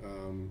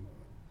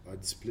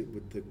 I'd split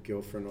with the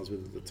girlfriend I was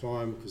with at the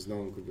time because no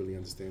one could really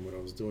understand what I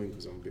was doing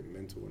because I'm a bit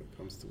mental when it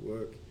comes to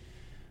work.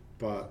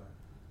 But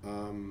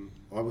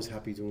I was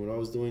happy doing what I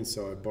was doing,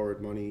 so I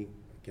borrowed money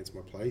against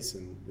my place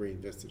and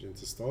reinvested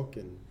into stock.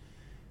 And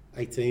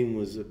 18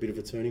 was a bit of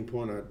a turning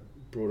point. I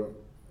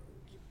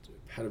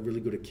had a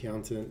really good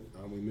accountant.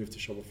 We moved to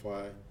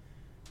Shopify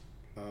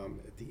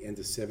at the end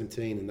of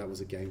 17, and that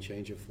was a game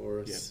changer for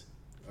us.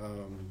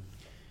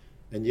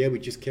 And yeah, we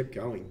just kept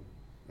going.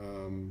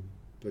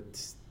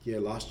 But yeah,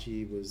 last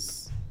year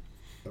was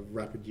a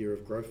rapid year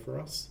of growth for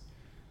us.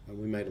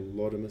 We made a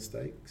lot of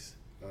mistakes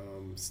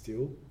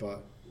still,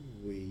 but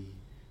we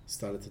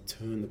started to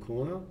turn the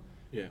corner.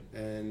 Yeah.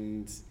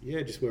 And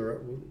yeah, just what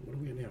are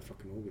we at now?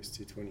 Fucking August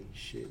 2020.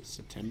 Shit.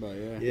 September,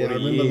 yeah. Yeah, I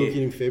remember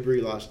looking in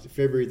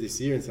February this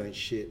year and saying,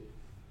 shit,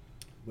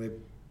 we're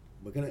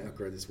going to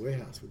outgrow this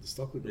warehouse with the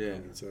stock we've been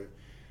bringing. So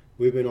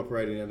we've been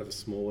operating out of a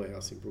small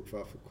warehouse in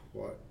Brookvale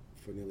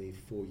for nearly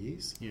 4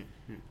 years. Yeah.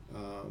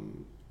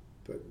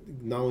 But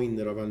knowing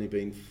that I've only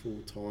been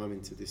full time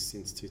into this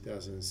since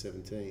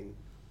 2017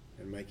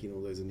 and making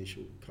all those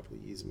initial couple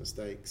of years of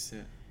mistakes,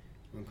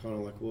 I'm kind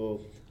of like, well,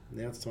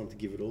 now it's time to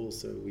give it all.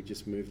 So we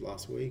just moved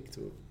last week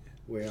to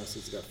a warehouse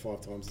that's about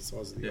 5 times the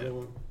size of the other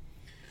one.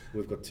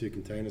 We've got 2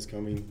 containers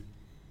coming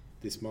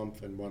this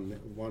month and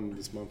one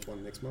this month,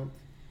 one next month.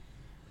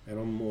 And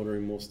I'm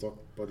ordering more stock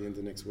by the end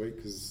of next week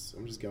because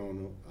I'm just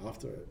going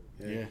after it.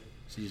 Yeah.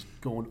 So you've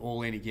gone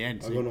all in again.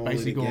 So I've gone you've all in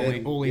basically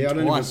again. gone all in Yeah, I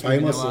don't twice even pay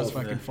within the myself.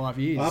 last fucking 5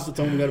 years. Half the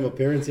time we go to my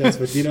parents' house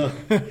for dinner,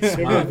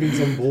 everything's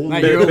on board.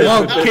 Mate, you're a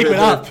log. Keep it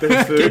up. Bit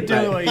of food, Keep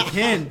doing mate. what you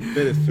can.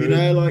 Bit of food. You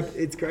know, like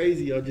it's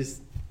crazy.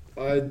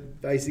 I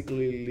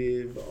basically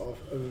live off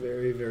a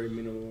very, very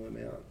minimal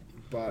amount.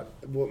 But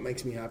what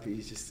makes me happy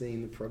is just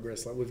seeing the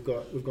progress. Like we've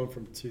gone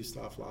from 2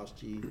 staff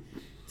last year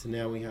to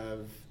now we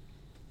have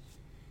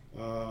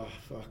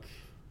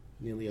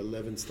nearly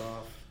 11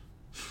 staff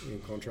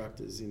in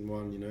contractors in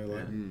one. You know,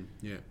 like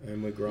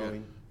and we're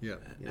growing. Yeah.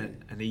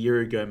 And a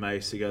year ago, mate, I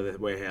used to go to the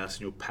warehouse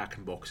and you're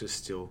packing boxes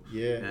still.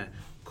 Yeah. You know,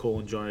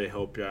 calling Johnny to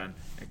help you and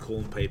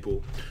calling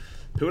people.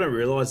 People don't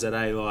realise that,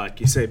 like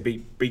you say,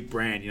 big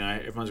brand, you know,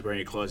 everyone's wearing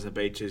your clothes on the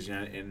beaches, you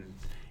know, and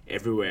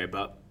everywhere,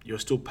 but you're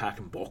still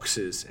packing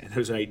boxes. And there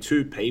was only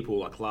 2 people,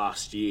 like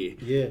last year,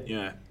 you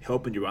know,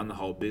 helping you run the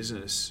whole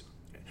business.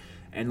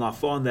 And I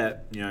find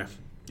that, you know,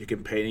 you're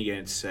competing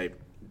against, say,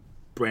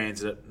 brands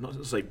that are not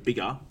necessarily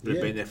bigger, that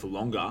have been there for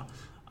longer,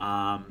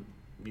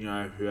 you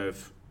know, who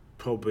have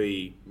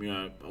probably, you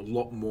know, a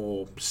lot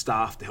more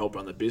staff to help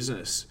run the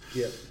business.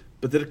 Yeah.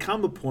 But there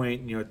come a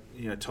point, you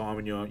know, time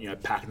when you're, you know,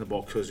 packing the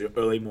boxes, your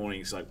early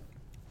mornings, like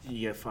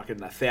you get fucking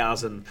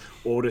 1,000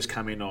 orders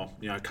come in, or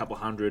you know, a couple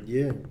hundred.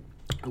 Yeah.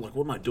 Like,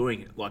 what am I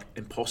doing? Like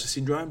imposter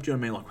syndrome? Do you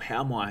know what I mean? Like,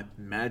 how am I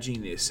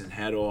managing this, and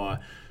how do I,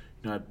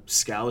 you know,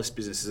 scale this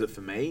business? Is it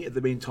for me? Have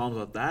there been times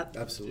like that?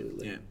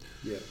 Absolutely. Yeah.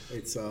 Yeah.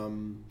 It's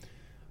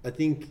I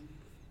think,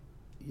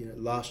 you know,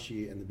 last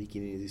year and the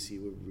beginning of this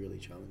year were really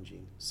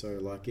challenging. So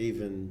like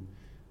even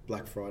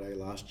Black Friday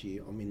last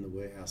year, I'm in the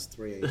warehouse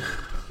 3 a.m.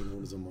 packing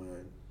orders on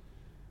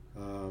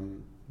my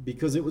own.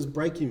 Because it was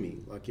breaking me.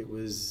 Like it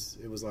was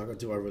like,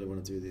 do I really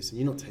want to do this? And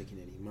you're not taking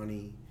any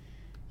money.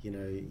 You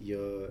know,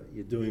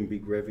 you're doing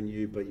big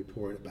revenue, but you're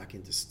pouring it back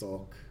into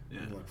stock. Yeah.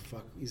 I'm like,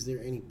 fuck, is there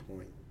any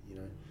point? You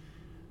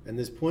And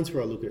there's points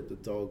where I look at the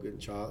dog and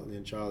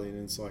Charlie,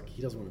 and it's like,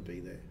 he doesn't want to be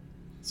there.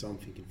 So I'm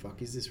thinking,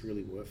 fuck, is this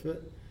really worth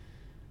it?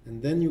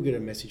 And then you'll get a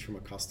message from a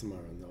customer,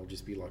 and they'll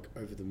just be like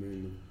over the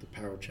moon. The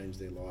apparel changed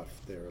their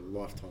life. They're a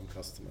lifetime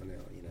customer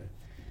now, you know.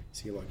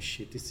 So you're like,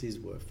 shit, this is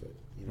worth it.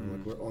 You know,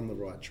 like we're on the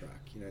right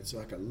track. You know, it's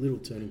like a little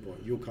turning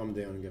point. You'll come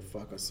down and go,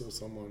 fuck, I saw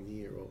someone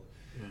here. Or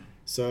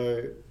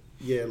so,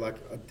 yeah, like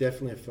I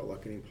definitely have felt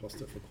like an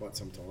imposter for quite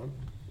some time.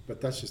 But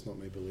that's just not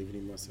me believing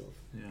in myself.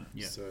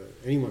 Yeah. So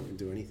anyone can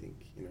do anything,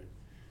 you know.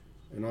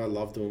 And I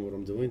love doing what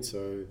I'm doing,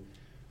 so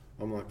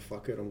I'm like,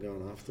 fuck it, I'm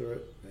going after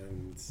it.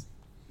 And,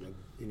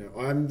 you know,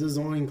 I'm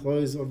designing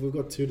clothes. We've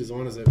got 2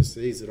 designers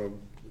overseas that I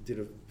did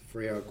a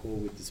 3-hour call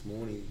with this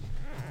morning.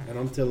 And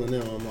I'm telling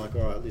them, I'm like,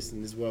 all right,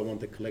 listen, this is what I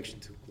want the collection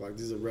to look like.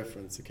 This is a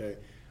reference, okay?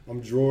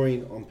 I'm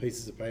drawing on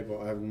pieces of paper.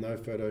 I have no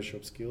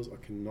Photoshop skills. I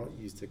cannot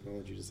use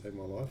technology to save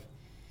my life.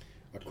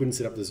 I couldn't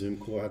set up the Zoom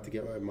call. I had to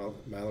get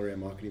Mallory, our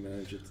marketing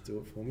manager, to do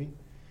it for me.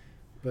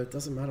 But it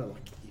doesn't matter.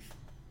 Like, if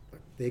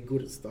they're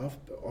good at stuff,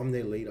 but I'm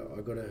their leader.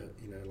 I gotta,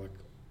 you know, like,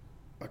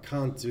 I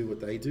can't do what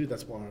they do.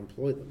 That's why I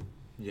employ them.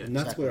 Yeah, and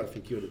that's where I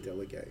think you ought to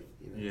delegate.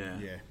 You know?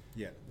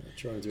 Yeah.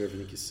 Try and do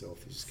everything yourself.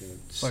 You're just gonna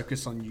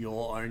Focus on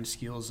your own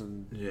skills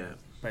and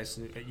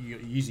basically you're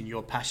using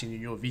your passion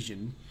and your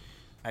vision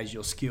as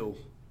your skill.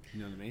 You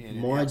know what I mean?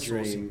 And my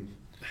outsourcing. dream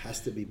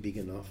has to be big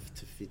enough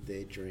to fit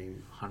their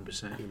dream.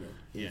 100%. You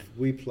know, if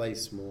we play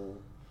small,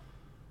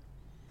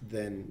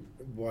 then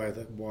why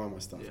am I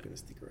staff going to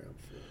stick around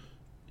for?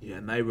 Yeah,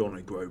 and they want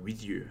to grow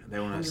with you. They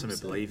want to have something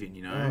to believe in,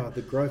 you know. Oh,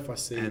 the growth I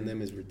see in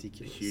them is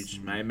ridiculous. Huge,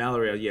 mate.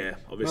 Mallory,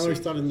 obviously. Mallory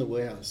started in the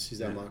warehouse.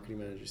 She's our marketing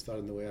manager. She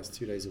started in the warehouse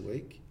 2 days a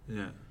week.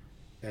 Yeah.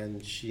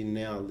 And she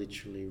now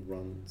literally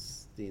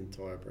runs the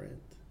entire brand.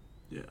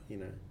 Yeah. You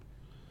know,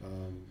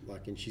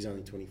 and she's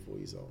only 24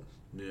 years old.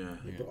 Yeah.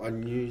 But I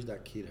knew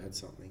that kid had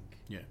something.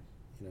 Yeah.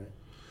 You know,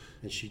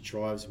 and she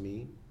drives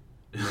me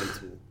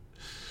mental.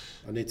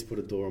 I need to put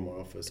a door on my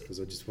office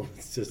because I just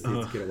need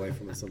to get away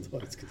from her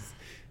sometimes.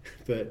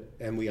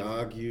 And we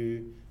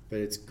argue, but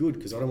it's good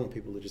because I don't want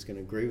people that are just going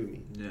to agree with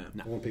me.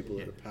 Yeah. I want people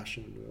that are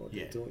passionate about what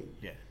they're doing.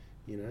 Yeah.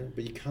 You know,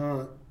 but you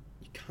can't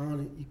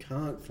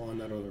find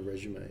that on a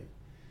resume.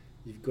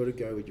 You've got to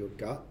go with your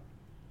gut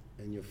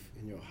and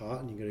your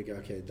heart, and you've got to go,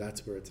 okay,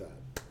 that's where it's at.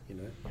 You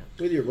know,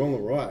 whether you're wrong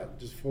or right,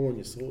 just fall on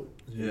your sword.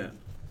 Yeah,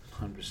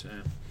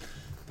 100%.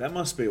 That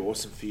must be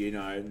awesome for you,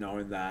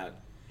 knowing that,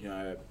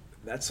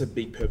 that's a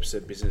big purpose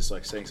of business,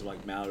 like seeing someone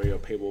like Mallory or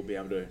people will be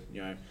able to,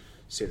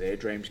 see their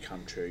dreams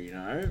come true,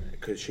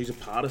 because she's a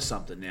part of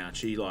something now.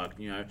 She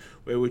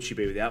where would she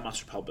be without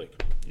Muscle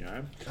Republic,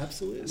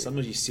 Absolutely. And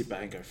sometimes you sit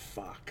back and go,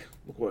 fuck,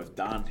 look what I've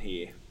done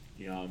here.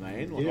 You know what I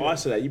mean? Like I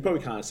say that, you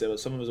probably can't say, but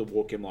some of us will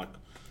walk in like,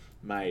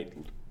 mate,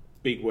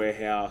 big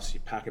warehouse,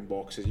 you're packing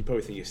boxes, you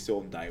probably think you're still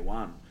on day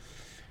one.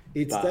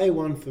 It's day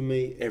one for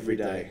me every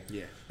day.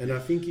 Yeah. And I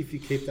think if you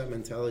keep that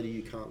mentality,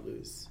 you can't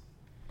lose.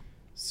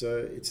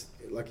 So it's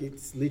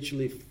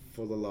literally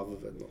for the love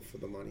of it, not for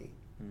the money.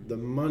 The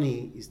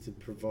money is to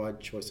provide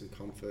choice and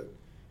comfort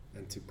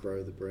and to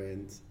grow the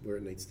brand where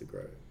it needs to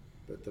grow.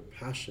 But the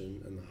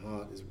passion and the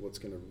heart is what's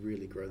going to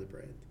really grow the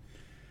brand.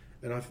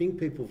 And I think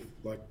people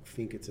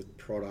think it's a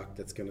product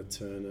that's going to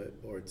turn it,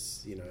 or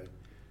it's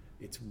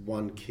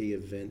one key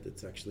event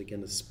that's actually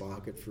going to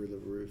spark it through the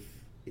roof.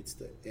 It's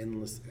the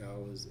endless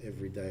hours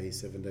every day,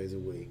 7 days a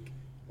week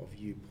of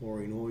you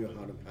pouring all your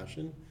heart and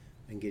passion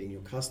and getting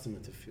your customer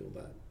to feel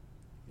that.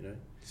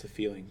 It's a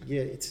feeling.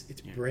 Yeah, it's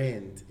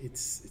brand.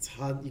 It's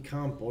hard. You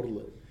can't bottle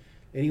it.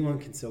 Anyone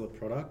can sell a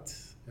product,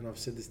 and I've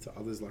said this to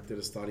others that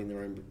are starting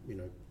their own.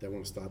 They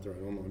want to start their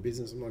own online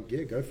business. I'm like,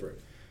 yeah, go for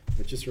it.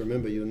 But just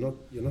remember, you're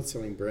not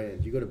selling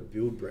brand. You got to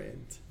build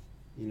brand.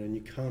 And you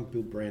can't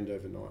build brand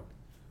overnight.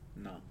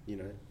 No.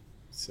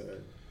 So.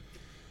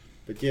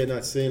 But yeah,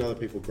 no, seeing other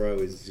people grow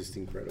is just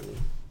incredible.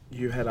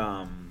 You had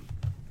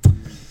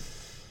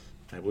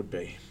It would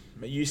be.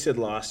 But you said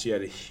last year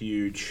had a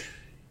huge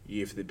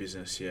year for the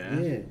business,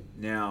 yeah.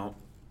 Now,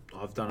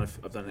 I've done an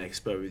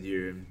expo with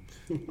you,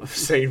 and I've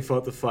seen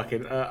what the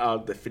fucking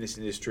the fitness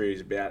industry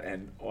is about.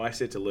 And I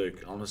said to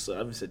Luke, honestly, I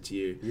haven't said to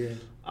you.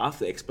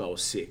 After the expo, I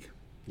was sick.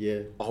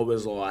 Yeah. I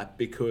was like,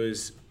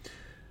 because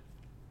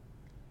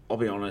I'll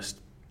be honest,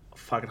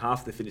 fucking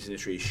half the fitness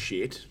industry is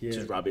shit, which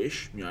is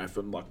rubbish.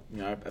 From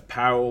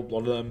apparel, a lot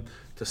of them,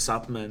 to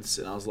supplements,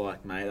 and I was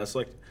like, mate, that's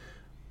like,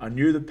 I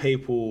knew the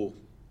people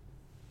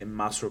in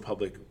Muscle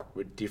Republic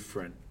were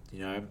different.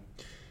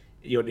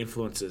 You got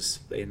influencers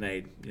that you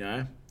need.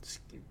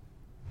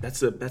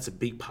 That's a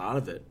big part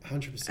of it.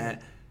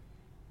 100%.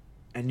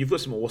 And you've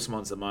got some awesome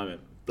ones at the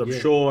moment, but I'm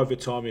sure over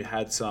time you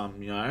had some,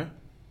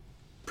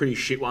 pretty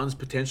shit ones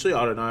potentially.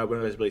 I don't know when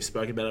there's really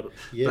spoken about it.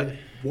 But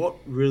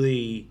what do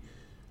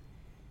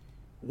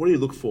you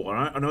look for?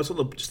 I know it's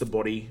not just the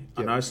body.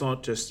 I know it's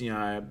not just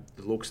the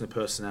looks and the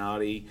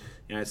personality.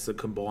 It's the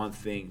combined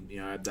thing.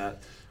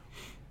 That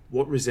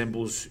what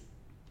resembles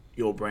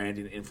your brand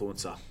in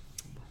influencer.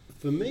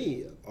 For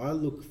me, I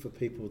look for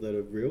people that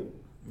are real.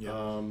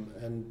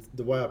 And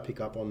the way I pick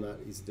up on that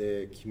is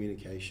their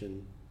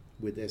communication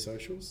with their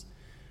socials.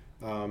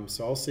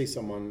 So I'll see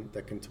someone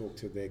that can talk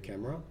to their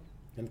camera,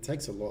 and it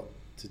takes a lot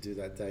to do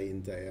that day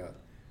in, day out.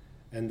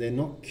 And they're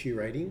not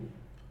curating,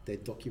 they're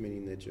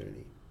documenting their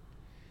journey.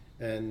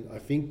 And I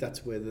think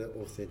that's where the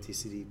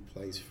authenticity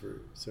plays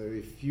through. So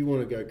if you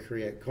want to go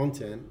create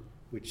content,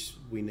 which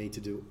we need to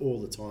do all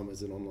the time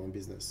as an online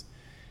business,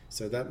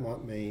 so that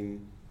might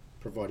mean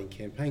providing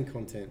campaign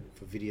content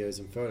for videos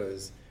and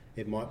photos.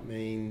 It might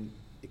mean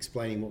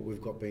explaining what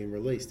we've got being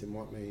released. It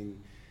might mean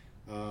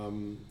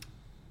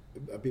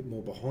a bit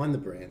more behind the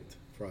brand,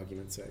 for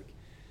argument's sake.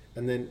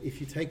 And then if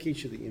you take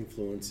each of the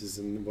influencers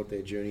and what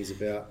their journey is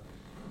about,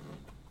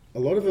 a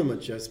lot of them are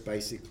just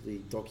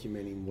basically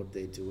documenting what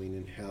they're doing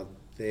and how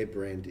their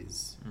brand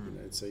is. You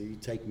know, so you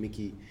take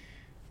Mickey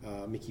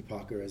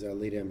Parker as our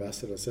lead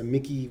ambassador. So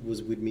Mickey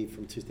was with me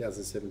from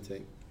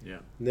 2017. Yeah.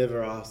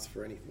 Never asked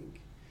for anything.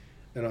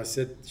 And I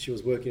said she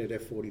was working at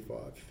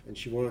F45 and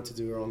she wanted to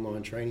do her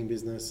online training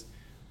business.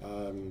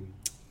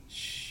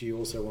 She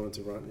also wanted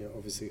to run,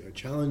 obviously, her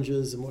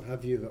challenges and what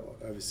have you,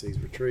 her overseas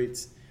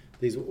retreats.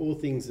 These were all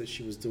things that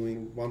she was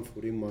doing, 1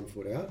 foot in, 1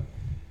 foot out.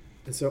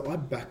 And so I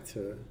backed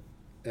her,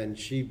 and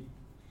she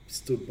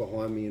stood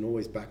behind me and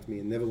always backed me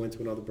and never went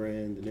to another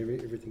brand and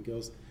everything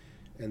else.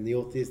 And the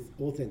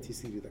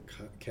authenticity that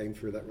came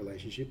through that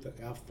relationship,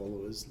 that our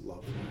followers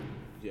love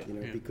her,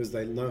 because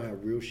they know how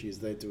real she is.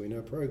 They're doing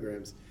her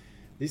programs.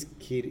 This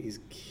kid is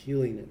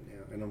killing it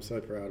now, and I'm so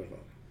proud of her.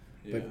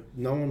 Yeah. But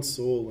no one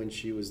saw when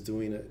she was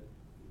doing it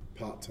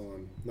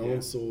part-time. No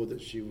one saw that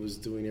she was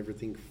doing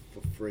everything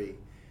for free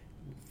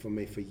for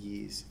me for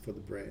years for the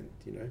brand,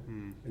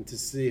 And to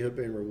see her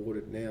being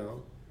rewarded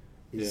now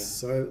is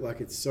so,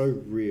 it's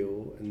so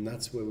real, and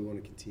that's where we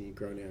want to continue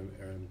growing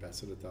our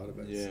ambassador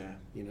database,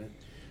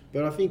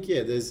 But I think,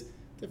 there's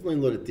definitely a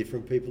lot of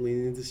different people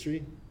in the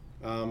industry.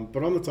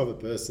 But I'm the type of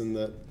person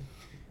that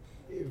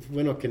if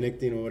we're not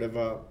connecting or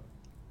whatever,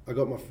 I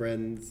got my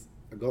friends,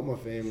 I got my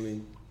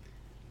family.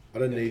 I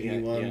don't need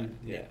anyone.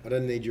 I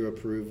don't need your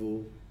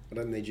approval. I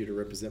don't need you to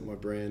represent my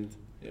brand.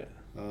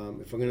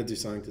 If I'm going to do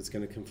something that's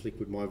going to conflict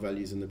with my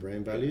values and the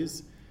brand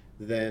values,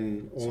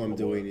 then all I'm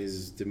doing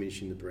is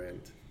diminishing the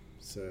brand.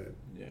 So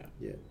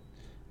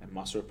And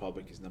Muscle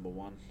Republic is number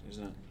one,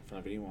 isn't it, in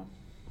front of anyone?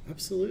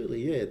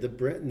 Absolutely, The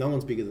brand, no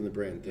one's bigger than the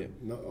brand.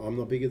 No, I'm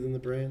not bigger than the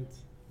brand.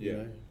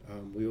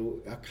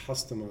 Our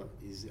customer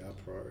is our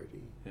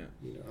priority.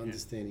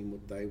 Understanding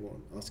what they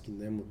want, asking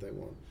them what they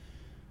want.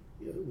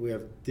 We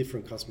have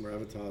different customer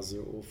avatars that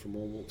are all from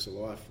all walks of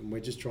life, and we're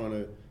just trying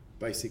to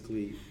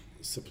basically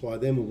supply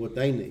them with what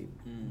they need.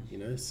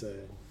 So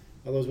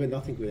otherwise we're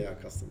nothing without our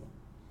customer.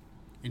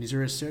 And is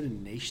there a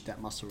certain niche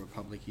that Muscle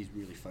Republic is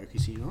really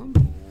focusing on,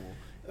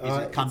 or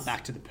does it come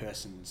back to the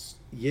person's?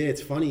 Yeah,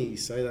 it's funny you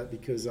say that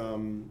because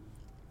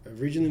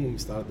originally when we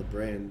started the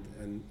brand,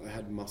 and I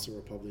had Muscle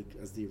Republic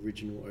as the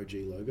original OG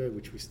logo,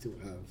 which we still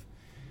have,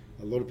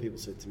 a lot of people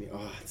said to me,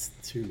 it's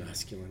too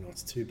masculine, or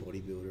it's too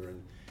bodybuilder,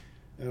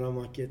 and I'm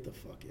like, get the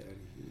fuck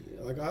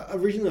out of here.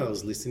 Originally I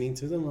was listening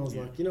to them, I was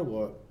like, you know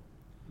what,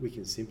 we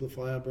can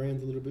simplify our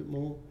brand a little bit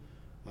more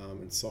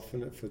and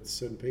soften it for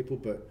certain people,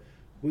 but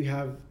we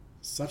have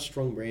such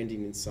strong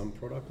branding in some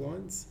product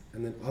lines,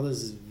 and then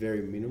others is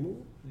very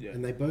minimal,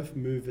 and they both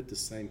move at the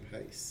same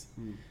pace.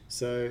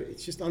 So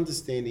it's just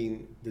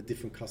understanding the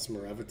different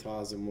customer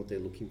avatars and what they're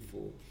looking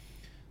for.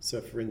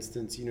 So for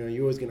instance, you're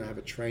always going to have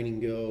a training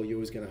girl, you're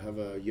always going to have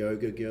a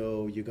yoga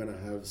girl, you're going to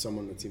have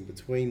someone that's in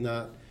between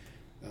that,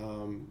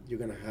 you're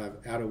going to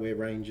have outerwear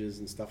ranges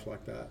and stuff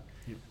like that.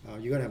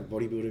 You're going to have a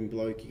bodybuilding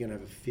bloke, you're going to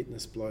have a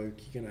fitness bloke,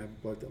 you're going to have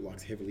a bloke that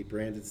likes heavily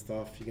branded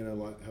stuff, you're going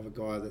to have a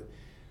guy that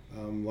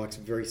likes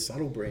very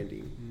subtle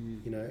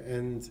branding,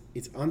 and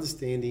it's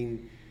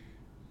understanding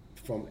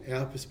from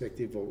our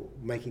perspective or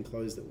making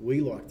clothes that we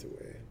like to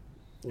wear,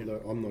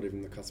 although I'm not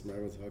even the customer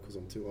avatar because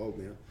I'm too old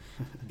now,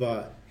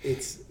 but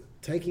it's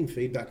taking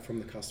feedback from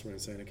the customer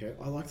and saying, okay,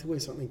 I like to wear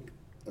something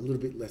a little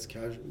bit less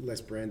casual,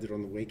 less branded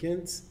on the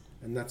weekends,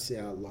 and that's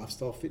our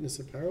lifestyle fitness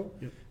apparel.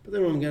 But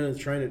then when I'm going to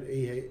train at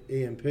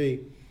EMP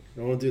and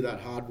I want to do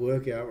that hard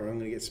workout where I'm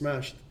going to get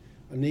smashed,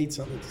 I need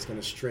something that's going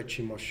to stretch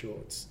in my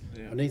shorts.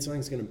 I need something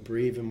that's going to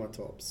breathe in my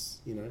tops,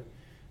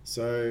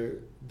 So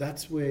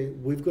that's where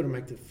we've got to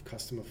make the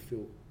customer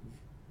feel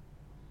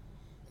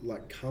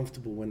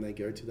comfortable when they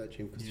go to that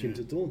gym, because gyms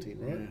are daunting,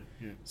 right?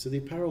 So the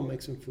apparel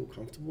makes them feel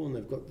comfortable and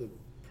they've got the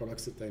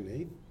products that they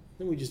need.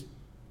 Then we just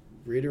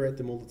reiterate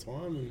them all the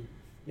time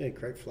and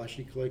create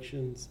flashy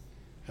collections,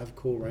 have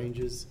core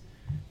ranges.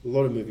 A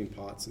lot of moving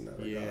parts in that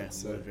regard.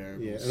 So, a lot of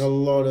variables. And a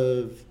lot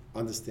of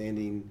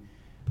understanding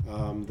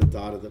the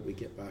data that we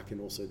get back, and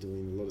also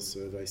doing a lot of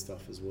survey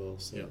stuff as well.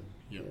 So,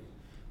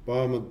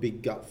 But I'm a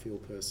big gut feel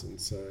person,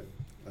 so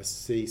I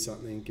see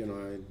something and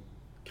I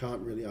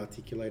can't really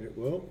articulate it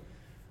well.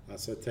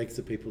 So it takes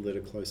the people that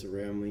are close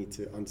around me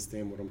to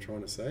understand what I'm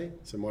trying to say.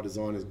 So my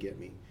designers get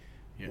me.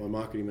 My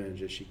marketing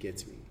manager, she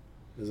gets me,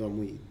 because I'm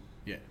weird.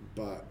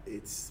 But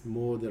it's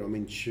more that I'm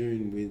in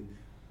tune with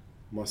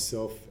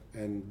myself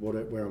and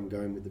where I'm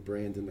going with the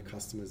brand and the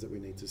customers that we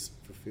need to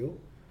fulfill.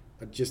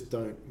 I just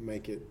don't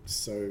make it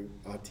so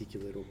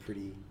articulate or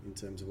pretty in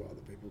terms of what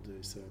other people do.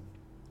 So,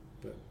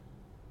 but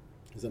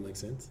does that make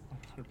sense?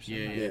 100%.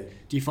 Yeah.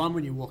 Do you find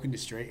when you walk in the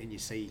street and you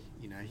see,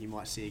 you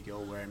might see a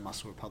girl wearing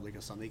Muscle Republic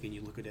or something, and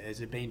you look at it, has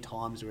there been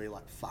times where you're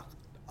like, fuck,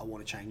 I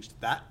want to change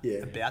that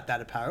about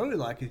that apparel?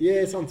 Like,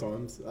 yeah,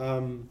 sometimes.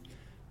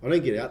 I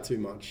don't get out too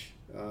much.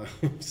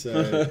 So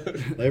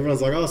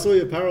everyone's like, oh, I saw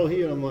your apparel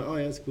here. And I'm like, oh,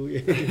 yeah, that's cool.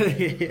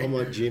 Yeah. I'm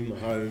like gym,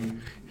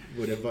 home,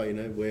 whatever,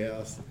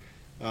 warehouse.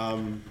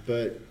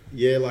 But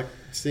yeah, like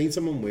seeing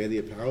someone wear the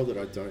apparel that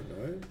I don't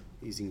know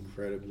is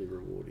incredibly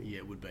rewarding. Yeah,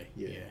 it would be.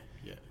 Yeah.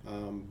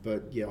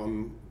 But yeah,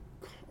 I'm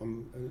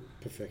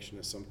a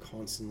perfectionist. So I'm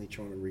constantly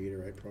trying to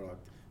reiterate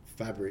product.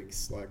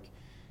 Fabrics, like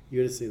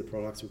you got to see the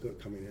products we've got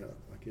coming out.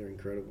 Like they're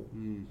incredible.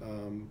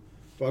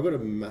 But I've got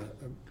an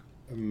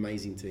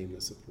amazing team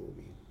that support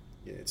me.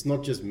 Yeah, it's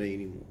not just me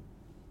anymore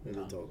and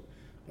the dog.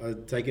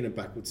 I've taken a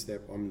backward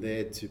step. I'm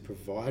there to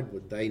provide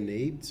what they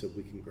need so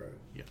we can grow.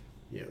 Yeah.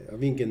 I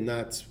think, and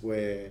that's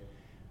where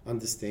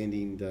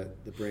understanding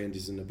that the brand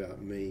isn't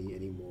about me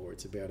anymore.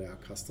 It's about our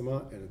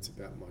customer and it's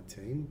about my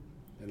team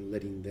and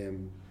letting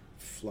them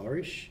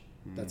flourish.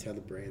 That's how the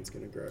brand's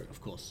going to grow.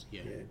 Of course,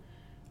 yeah.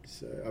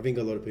 So I think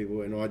a lot of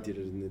people, and I did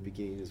it in the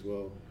beginning as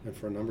well, and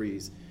for a number of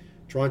years,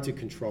 trying to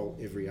control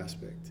every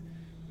aspect.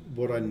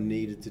 What I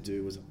needed to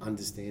do was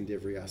understand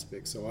every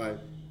aspect. So I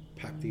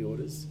packed the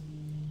orders.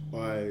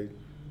 I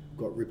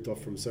got ripped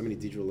off from so many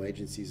digital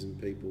agencies and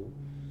people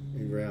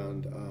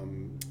around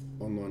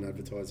online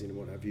advertising and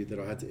what have you that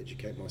I had to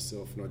educate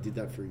myself, and I did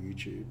that through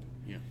YouTube.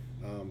 Yeah.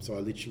 So I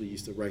literally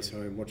used to race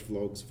home, watch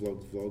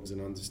vlogs,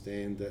 and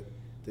understand that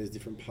there's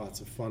different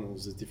parts of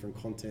funnels, there's different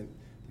content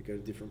that go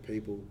to different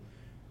people,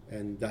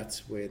 and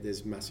that's where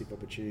there's massive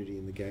opportunity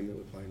in the game that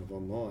we're playing of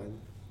online,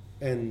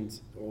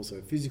 and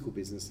also physical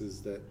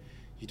businesses that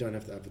you don't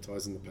have to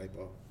advertise in the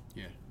paper.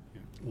 Yeah.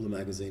 Or the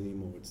magazine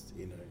anymore. It's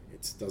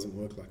it doesn't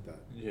work like that.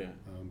 Yeah.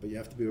 But you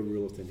have to be a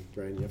real authentic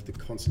brand. You have to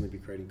constantly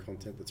be creating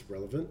content that's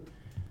relevant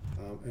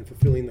and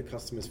fulfilling the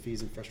customer's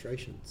fears and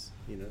frustrations.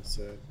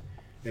 So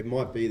it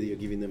might be that you're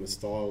giving them a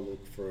style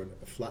look for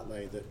a flat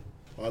lay that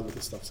I look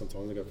at stuff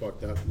sometimes and go, fuck,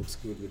 that looks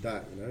good with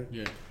that.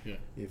 Yeah.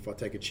 If I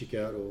take a chick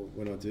out, or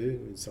when I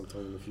do,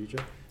 sometime in the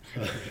future,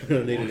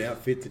 I need an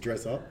outfit to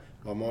dress up,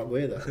 I might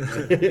wear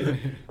that.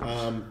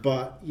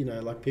 But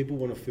like people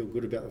want to feel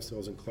good about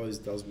themselves, and clothes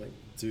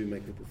do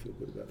make people feel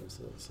good about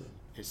themselves. So.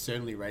 It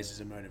certainly raises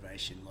a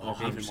motivation.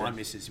 Like even my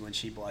missus, when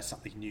she buys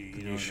something new,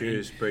 new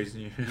shoes, breeze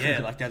new. Yeah,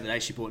 like the other day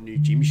she bought new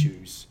gym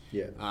shoes.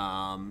 Yeah.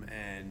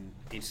 And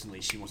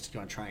instantly she wants to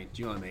go and train.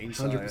 Do you know what I mean? 100%.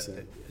 So it's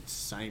the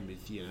same with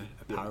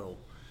apparel.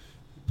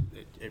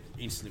 It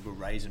instantly will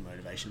raise the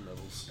motivation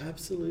levels.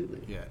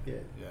 Absolutely. Yeah.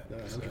 No,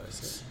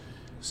 100%.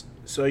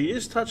 So you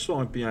just touched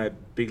on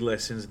big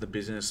lessons in the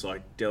business,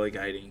 like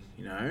delegating.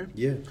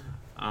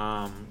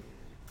 Yeah.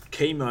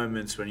 Key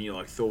moments when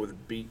you thought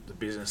with the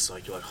business,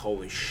 you're like,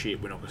 holy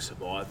shit, we're not going to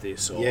survive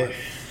this, or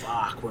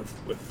fuck,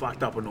 we've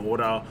fucked up an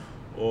order,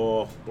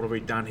 or what have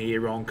we done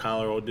here, wrong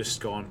colour, or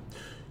just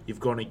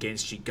you've gone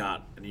against your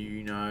gut, and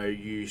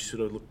you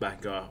sort of look back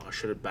and go, I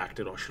should have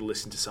backed it, or I should have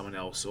listened to someone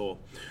else, or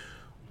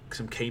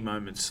some key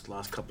moments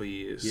last couple of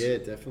years. Yeah,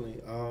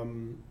 definitely.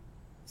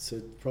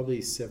 So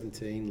probably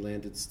 17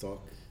 landed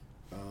stock,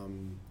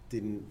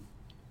 didn't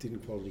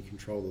quality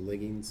control the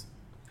leggings.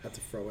 Had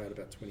to throw out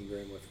about 20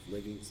 grand worth of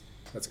leggings.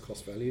 That's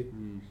cost value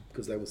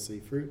because they were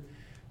see-through.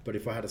 But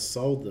if I had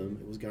sold them,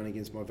 it was going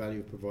against my value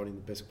of providing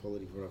the best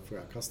quality product for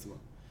our customer.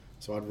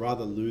 So I'd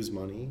rather lose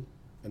money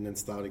and then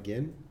start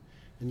again.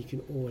 And you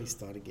can always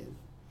start again.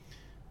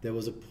 There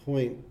was a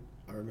point,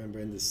 I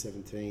remember in the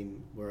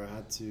 17, where I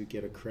had to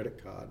get a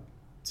credit card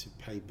to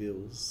pay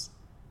bills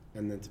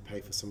and then to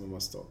pay for some of my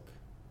stock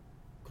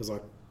because I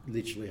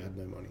literally had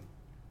no money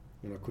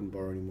and I couldn't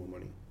borrow any more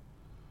money.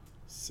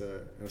 So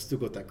and I've still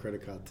got that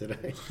credit card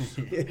today.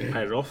 Paid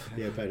it off?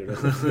 Yeah, paid it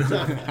off.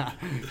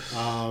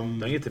 Don't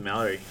get to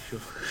Mallory.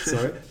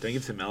 Sorry? Don't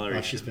get to Mallory.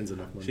 Oh, she spends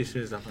enough money. She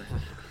spends enough money.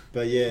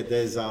 But yeah,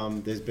 there's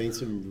been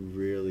some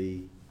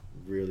really,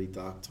 really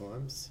dark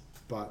times,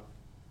 but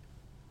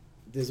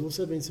there's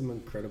also been some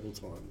incredible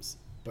times.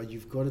 But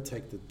you've got to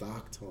take the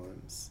dark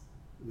times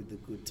with the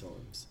good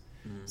times.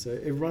 So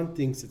everyone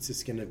thinks it's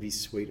just going to be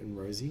sweet and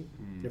rosy.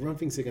 Everyone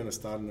thinks they're going to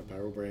start an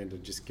apparel brand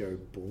and just go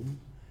boom.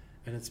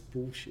 And it's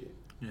bullshit.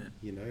 Yeah.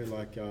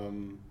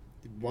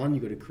 One,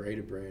 you got to create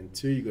a brand.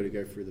 Two, you got to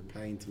go through the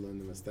pain to learn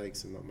the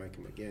mistakes and not make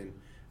them again.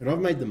 And I've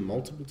made them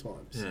multiple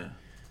times. Yeah.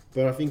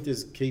 But I think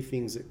there's key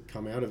things that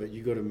come out of it.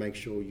 You got to make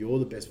sure you're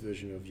the best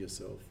version of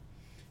yourself.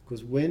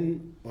 Because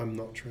when I'm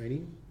not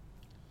training,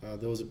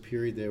 there was a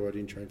period there where I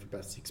didn't train for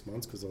about 6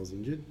 months because I was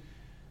injured,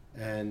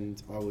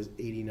 and I was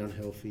eating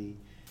unhealthy.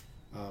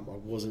 I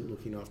wasn't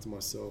looking after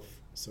myself,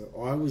 so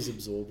I was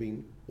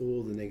absorbing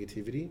all the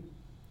negativity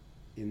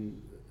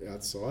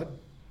outside,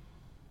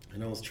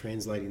 and I was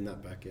translating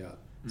that back out.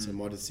 So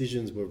my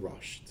decisions were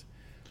rushed.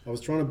 I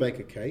was trying to bake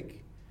a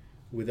cake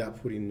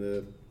without putting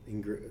the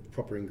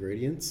proper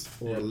ingredients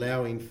or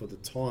allowing for the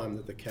time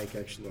that the cake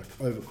actually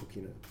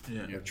overcooking it.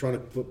 Yeah. Trying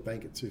to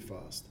bake it too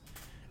fast.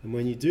 And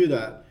when you do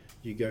that,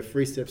 you go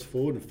 3 steps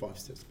forward and 5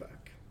 steps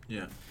back.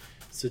 Yeah.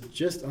 So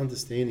just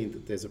understanding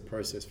that there's a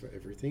process for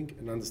everything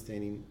and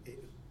understanding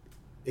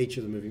each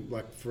of the moving,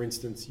 like for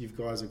instance, you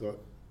guys have got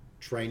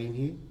training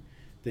here,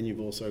 then you've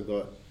also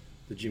got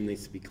the gym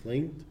needs to be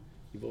cleaned.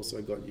 You've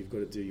got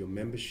to do your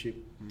membership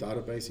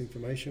database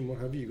information, what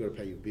have you. You've got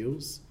to pay your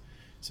bills.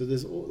 So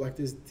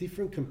there's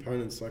different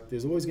components. Like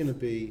there's always going to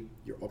be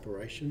your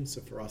operations.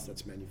 So for us,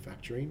 that's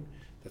manufacturing.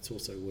 That's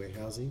also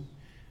warehousing.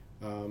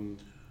 And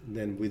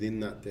then within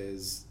that,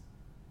 there's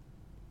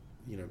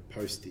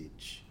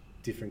postage,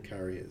 different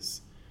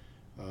carriers,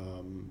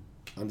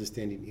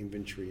 understanding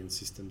inventory and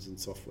systems and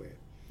software.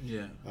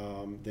 Yeah.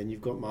 Then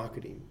you've got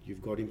marketing,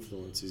 you've got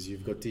influencers,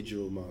 you've got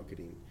digital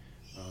marketing,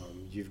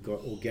 you've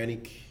got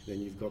organic,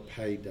 then you've got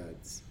paid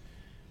ads,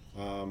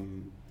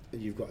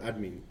 you've got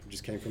admin,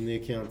 just came from the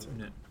accountant.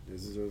 Yeah.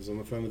 I was on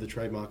the phone with the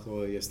trademark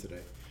lawyer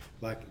yesterday.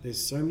 Like,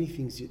 there's so many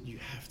things that you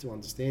have to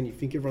understand. You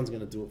think everyone's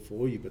going to do it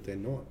for you, but they're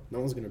not. No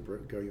one's going to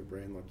grow your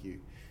brand like you.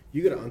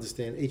 You got to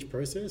understand each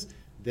process.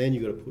 Then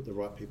you got to put the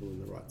right people in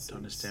the right seats. To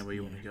understand where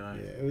you want to go.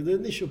 Yeah. The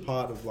initial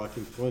part of like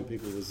employing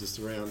people was just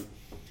around,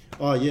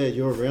 oh yeah,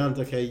 you're around.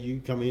 Okay,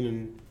 you come in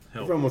and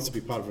help. Everyone wants to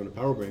be part of an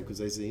apparel brand because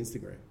they see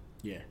Instagram.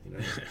 Yeah,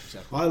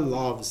 Exactly. I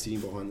love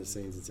sitting behind the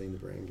scenes and seeing the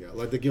brand go.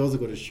 Like the girls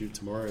have got a shoot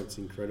tomorrow. It's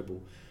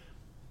incredible.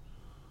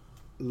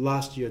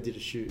 Last year I did a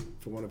shoot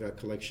for one of our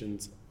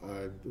collections.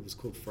 It was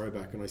called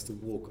Throwback, and I used to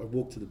walk. I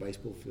walked to the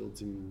baseball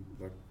fields in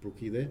like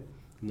Brookie there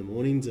in the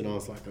mornings, and I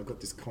was like, I've got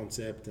this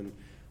concept, and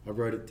I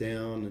wrote it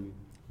down, and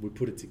we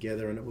put it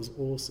together, and it was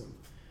awesome.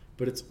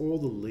 But it's all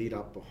the lead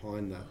up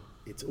behind that.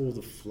 It's all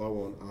the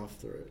flow on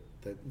after it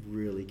that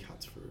really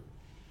cuts through.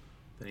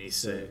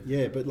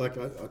 Yeah, but like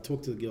I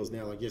talk to the girls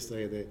now. Like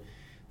yesterday,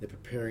 they're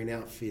preparing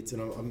outfits,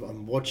 and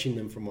I'm watching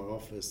them from my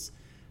office,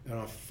 and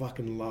I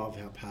fucking love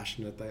how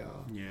passionate they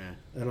are. Yeah.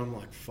 And I'm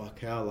like, fuck,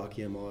 how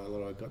lucky am I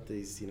that I got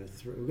these?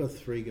 We've got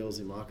 3 girls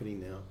in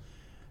marketing now,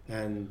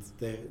 and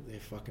they're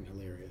fucking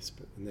hilarious,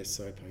 and they're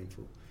so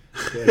painful.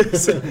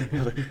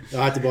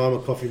 I had to buy them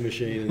a coffee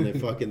machine,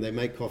 and they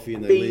make coffee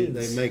and they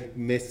make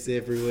mess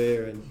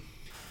everywhere.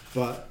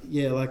 But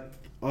yeah, like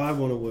I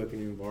want to work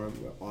in an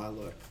environment where I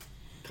like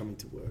coming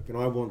to work, and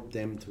I want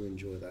them to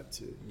enjoy that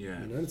too.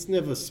 Yeah. It's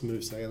never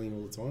smooth sailing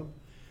all the time,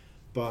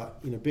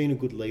 but being a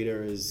good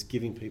leader is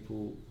giving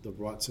people the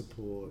right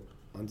support,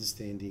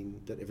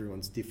 understanding that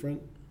everyone's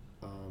different,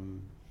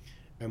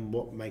 and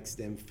what makes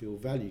them feel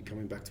valued.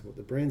 Coming back to what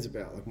the brand's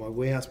about, like my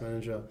warehouse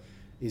manager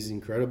is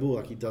incredible.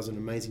 Like he does an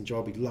amazing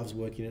job. He loves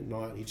working at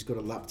night. He's got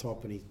a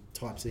laptop and he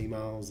types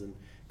emails and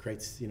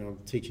creates, I'm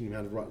teaching him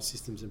how to write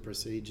systems and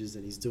procedures,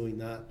 and he's doing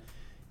that,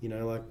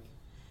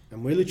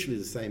 and we're literally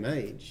the same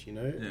age,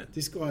 Yeah.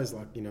 This guy's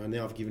like,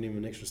 now I've given him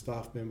an extra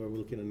staff member. We're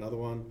looking at another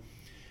one.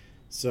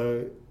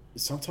 So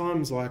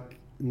sometimes like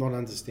not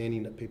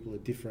understanding that people are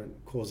different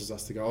causes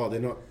us to go, oh,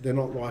 they're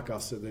not like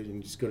us, so then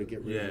you just got to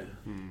get rid of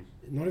them.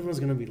 Not everyone's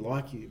going to be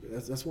like you,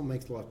 but that's what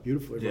makes life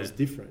beautiful. Everyone's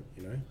different,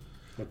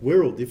 Like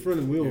we're all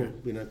different, and we all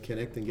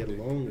connect and get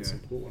along and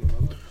support one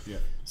another. Yeah.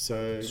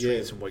 So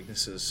strengths and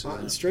weaknesses.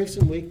 Strengths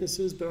and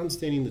weaknesses, but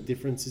understanding the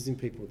differences in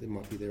people. It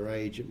might be their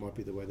age, it might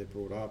be the way they're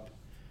brought up,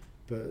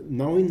 but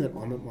knowing that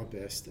I'm at my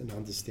best and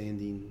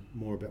understanding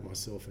more about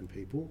myself and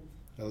people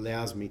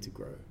allows me to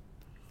grow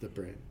the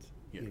brand.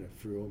 Yeah.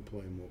 Through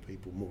employing more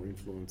people, more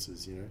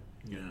influencers.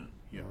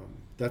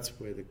 That's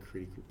where the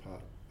critical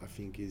part, I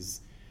think,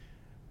 is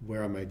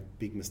where I made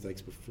big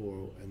mistakes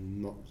before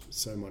and not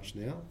so much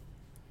now.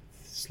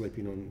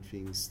 Sleeping on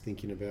things,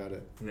 thinking about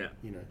it. Yeah.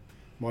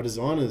 My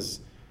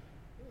designers,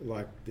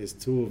 like there's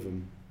 2 of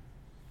them,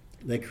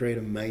 they create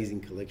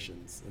amazing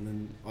collections, and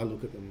then I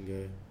look at them and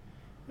go,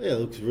 yeah, it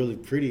looks really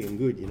pretty and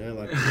good,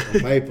 like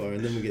on paper,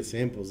 and then we get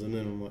samples, and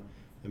then I'm like,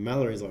 and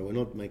Mallory's like, we're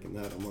not making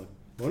that. I'm like,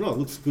 why not? It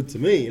looks good to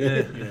me,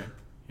 Yeah.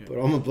 But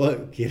I'm a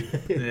bloke,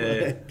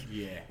 Exactly.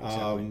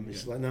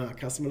 She's like, no, a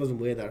customer doesn't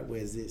wear that, it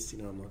wears this,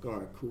 I'm like, all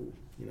right, cool.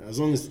 As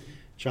long as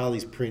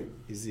Charlie's print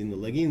is in the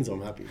leggings,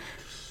 I'm happy.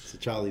 So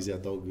Charlie's our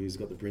dog who's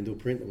got the brindle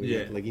print that we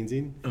make leggings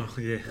in. Oh,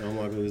 yeah. And I'm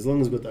like, well, as long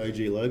as we've got the OG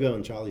logo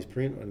and Charlie's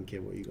print, I don't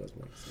care what you guys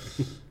make.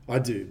 So I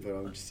do, but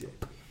I'm just,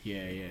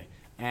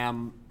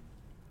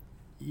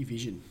 your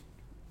vision.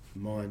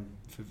 Mine.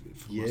 For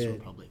Muscle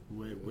Republic.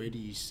 Where do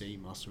you see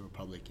Muscle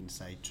Republic in,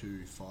 say,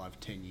 2, 5,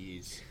 10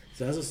 years?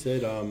 So as I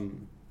said,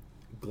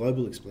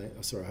 global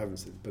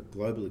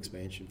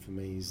expansion for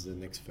me is the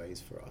next phase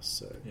for us.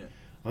 So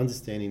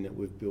understanding that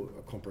we've built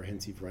a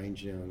comprehensive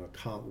range now, and I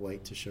can't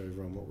wait to show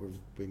everyone what we've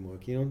been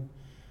working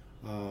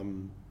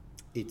on.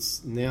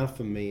 It's now,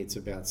 for me, it's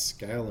about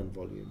scale and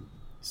volume.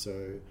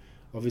 So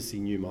obviously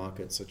new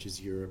markets such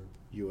as Europe,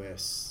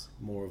 US,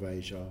 more of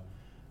Asia,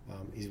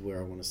 is where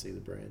I want to see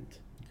the brand.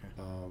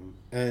 Okay.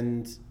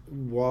 And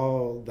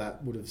while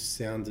that would have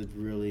sounded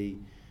really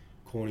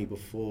corny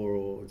before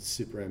or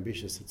super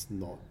ambitious, it's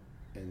not.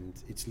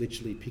 And it's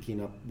literally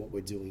picking up what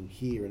we're doing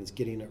here and it's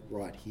getting it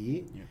right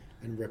here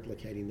and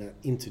replicating that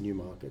into new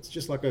markets,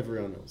 just like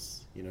everyone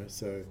else,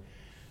 So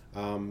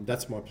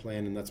that's my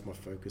plan and that's my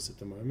focus at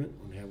the moment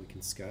on how we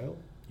can scale.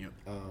 Yep.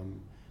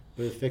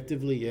 But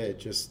effectively, yeah,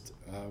 just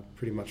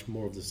pretty much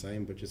more of the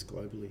same, but just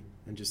globally,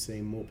 and just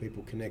seeing more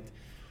people connect.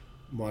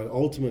 My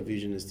ultimate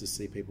vision is to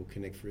see people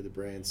connect through the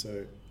brand.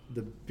 So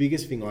the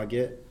biggest thing I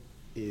get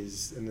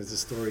is, and there's a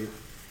story.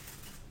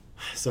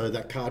 So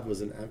that card was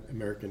an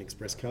American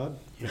Express card,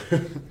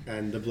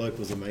 and the bloke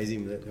was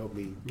amazing that helped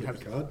me get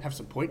the card. Have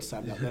some points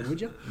saved up then, would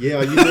you? Yeah,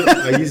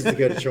 I use it to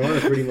go to China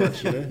pretty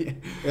much, you know. Yeah.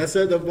 That's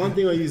the one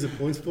thing I use the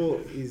points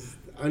for. Is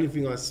the only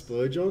thing I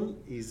splurge on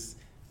is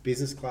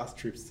business class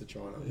trips to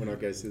China when I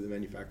go see the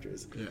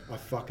manufacturers. Yeah. I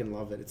fucking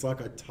love it. It's like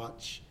I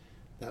touch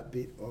that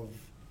bit of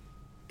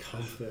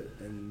comfort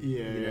and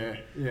Yeah.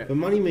 But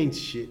money means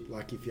shit.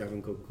 Like if you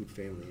haven't got good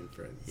family and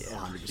friends. Yeah,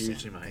 100%.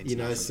 Hugely, mate. You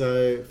know,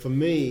 so for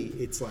me,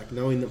 it's like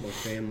knowing that my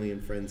family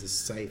and friends are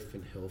safe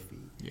and healthy.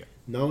 Yeah.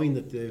 Knowing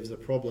that there's a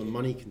problem,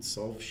 money can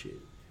solve shit.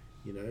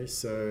 You know,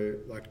 so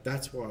like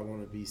that's why I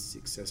want to be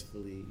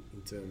successfully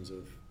in terms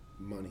of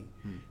money.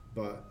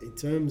 But in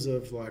terms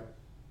of like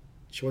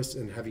choice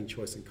and having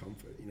choice and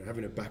comfort, you know,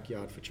 having a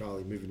backyard for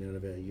Charlie, moving out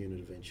of our unit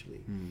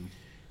eventually.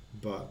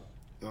 But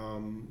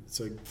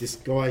so this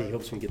guy, he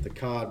helps me get the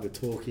card. We're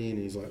talking, and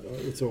he's like, "Oh,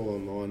 it's all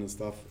online and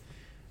stuff."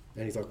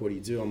 And he's like, "What do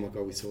you do?" I'm like,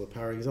 "Oh, we sell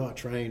apparel." He's like, "Oh, I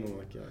train." I'm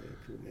like, "Yeah,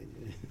 cool, man."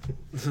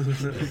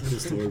 Yeah. Cool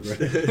story,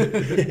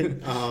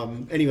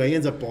 bro. Anyway, he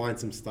ends up buying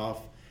some stuff,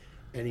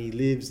 and he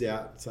lives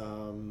out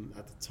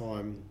at the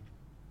time.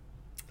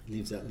 He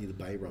lives out near the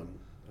Bay Run.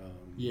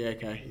 Yeah,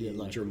 okay. Yeah,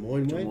 like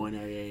Drummoyne way. Drummoyne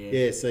area,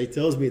 yeah. Yeah, so he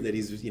tells me that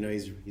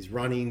he's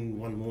running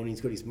one morning.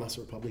 He's got his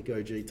Muscle Republic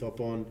OG top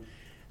on,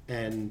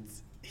 and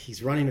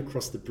he's running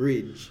across the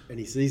bridge, and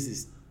he sees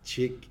this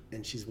chick,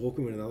 and she's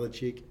walking with another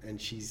chick, and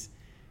she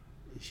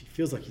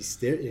feels like he's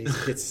staring, and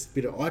he gets a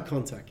bit of eye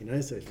contact, you know,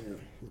 so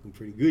looking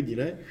pretty good, you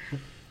know.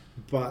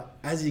 But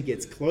as he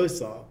gets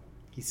closer,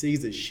 he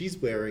sees that she's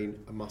wearing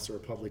a Muscle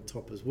Republic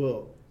top as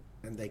well,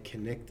 and they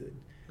connected.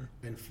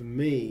 And for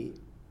me,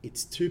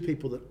 it's two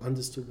people that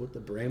understood what the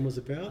brand was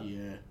about,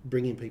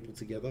 bringing people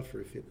together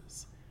through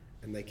fitness,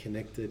 and they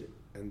connected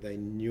and they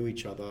knew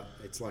each other.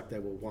 It's like they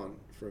were one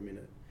for a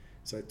minute.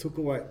 So it took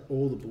away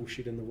all the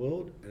bullshit in the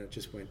world, and it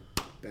just went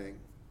bang.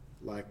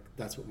 Like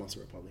that's what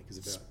Muscle Republic is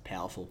It's about.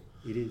 powerful.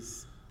 It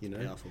is, you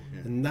know, Powerful,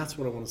 yeah. and that's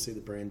what I want to see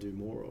the brand do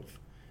more of.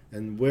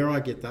 And where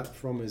I get that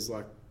from is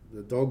like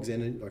the dog's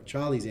energy, like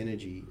Charlie's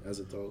energy as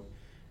a dog,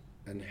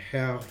 and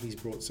how he's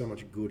brought so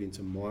much good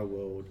into my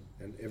world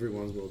and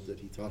everyone's world that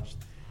he touched.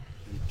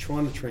 And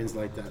trying to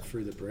translate that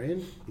through the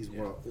brand is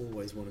what I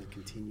always want to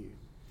continue.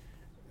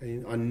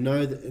 And I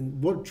know that,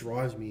 and what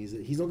drives me is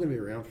that he's not going to be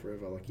around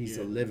forever. Like he's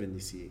 11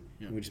 this year,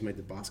 and we just made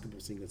the basketball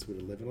thing that's with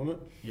 11 on it.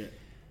 Yeah.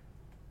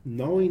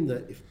 Knowing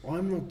that if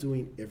I'm not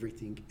doing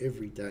everything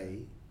every day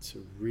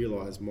to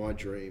realize my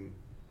dream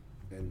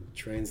and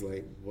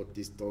translate what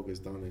this dog has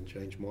done and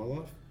changed my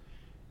life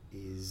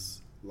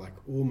is like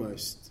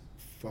almost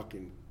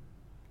fucking,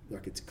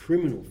 like it's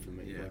criminal for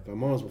me. Like I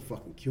might as well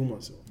fucking kill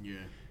myself. Yeah.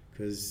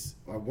 Because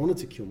I wanted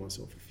to kill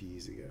myself a few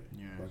years ago.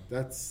 Yeah. Like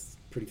that's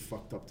pretty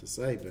fucked up to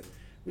say, but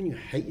when you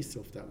hate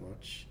yourself that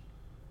much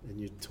and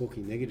you're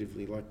talking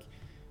negatively, like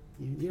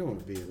you don't want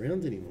to be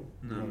around anymore.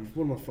 No. Like,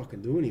 what am I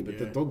fucking doing here? But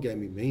the dog gave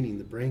me meaning.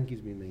 The brand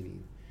gives me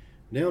meaning.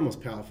 Now I'm as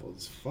powerful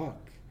as fuck.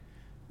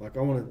 Like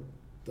I want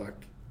to, like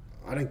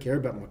I don't care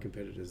about my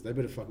competitors. They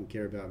better fucking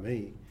care about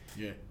me.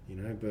 Yeah. You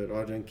know, but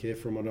I don't care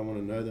for them. I don't want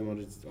to know them.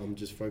 I'm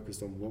just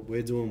focused on what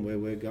we're doing, where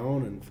we're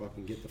going, and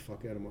fucking get the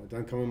fuck out of my.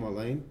 Don't come in my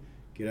lane.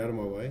 Get out of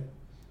my way,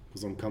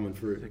 because I'm coming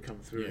through. They come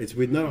through. It's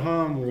with no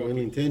harm or ill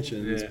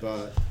intentions,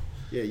 but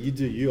yeah, you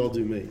do you, I'll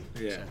do me.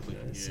 Yeah. Exactly.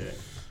 You know, so-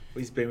 Well,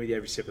 he's been with you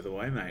every step of the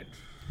way, mate.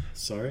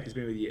 Sorry. He's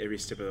been with you every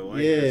step of the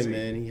way. Yeah, hasn't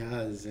he? man, he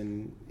has,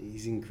 and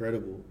he's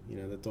incredible. You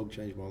know, that dog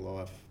changed my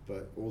life,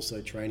 but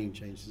also training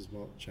changed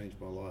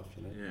my life.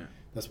 You know, Yeah.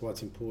 that's why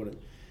it's important.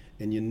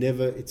 And you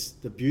never. It's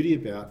the beauty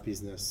about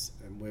business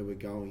and where we're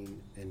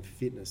going and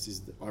fitness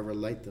is that I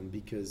relate them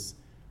because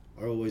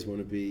I always want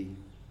to be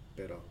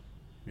better.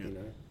 Yeah. You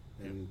know,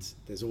 and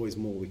there's always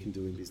more we can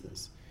do in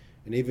business.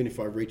 And even if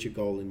I reach a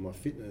goal in my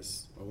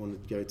fitness, I want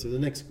to go to the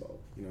next goal.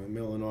 You know,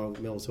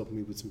 Mel was helping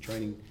me with some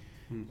training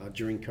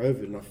during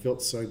COVID, and I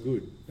felt so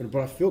good.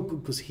 But I felt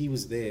good because he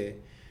was there.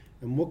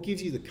 And what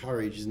gives you the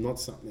courage is not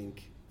something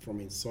from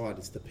inside;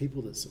 it's the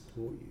people that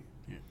support you.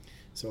 Yeah.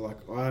 So, like,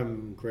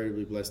 I'm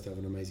incredibly blessed to have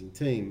an amazing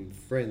team,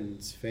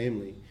 friends,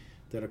 family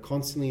that are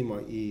constantly in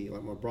my ear.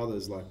 Like my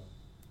brother's like,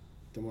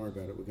 "Don't worry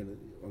about it.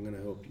 I'm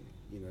gonna help you."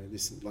 You know,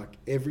 this like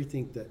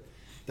everything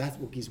that's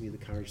what gives me the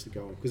courage to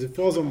go on. Because if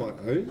I was on my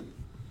own,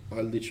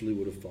 I literally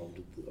would have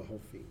folded the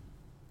whole thing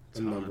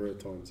a number of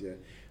times. Yeah,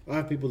 I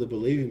have people that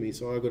believe in me,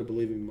 so I got to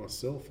believe in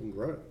myself and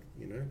grow.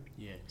 You know.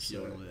 Yeah. So- You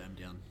don't want to let them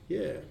down.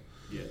 Yeah.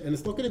 And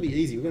it's not going to be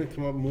easy. We're going to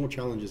come up with more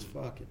challenges.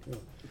 Fucking hell.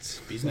 It's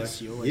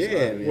Business, Like, you always yeah,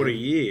 are. man. what a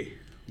year.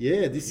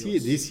 Yeah, this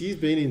year's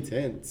been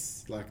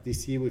intense. Like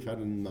this year, we've had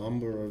a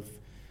number of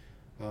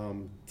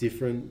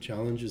different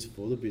challenges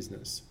for the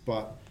business,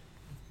 but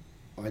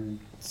I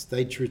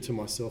stayed true to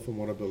myself and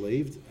what I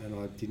believed, and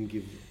I didn't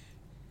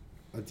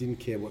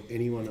care what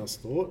anyone else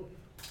thought,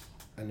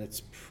 and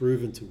it's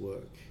proven to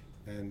work.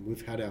 And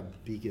we've had our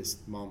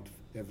biggest month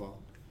ever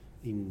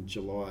in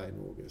July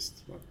and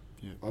August. Like,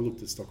 Yeah. I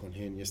looked at stock on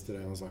hand yesterday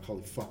and I was like,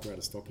 holy fuck, we're out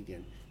of stock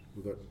again.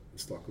 We've got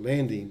stock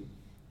landing,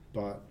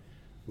 but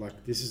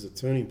like this is a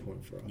turning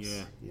point for us.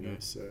 Yeah, You know, yeah.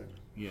 so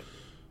Yeah.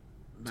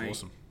 It's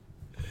awesome.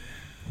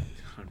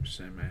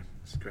 100%, man.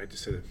 It's great to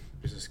see the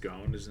business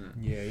going, isn't it?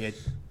 Yeah.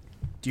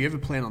 Do you ever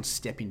plan on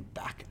stepping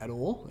back at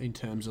all in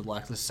terms of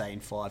like, let's say in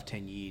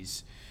 5-10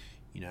 years,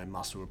 you know,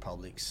 Muscle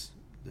Republic's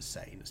the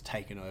same, it's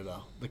taken over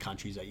the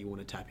countries that you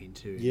want to tap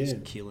into, and Yeah.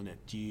 just killing it.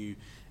 Do you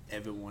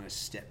ever want to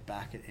step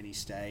back at any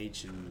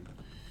stage and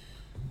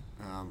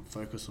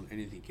focus on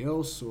anything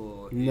else,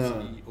 or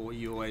No. or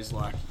you always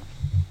like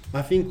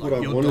I think what I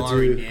your want to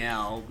diary do.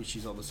 now, which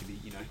is obviously,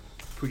 you know,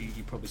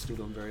 you're probably still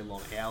doing very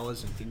long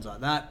hours and things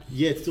like that.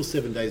 Yeah, it's still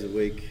 7 days a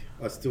week.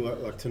 I still,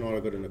 like tonight I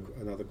got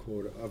another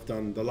quarter. I've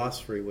done the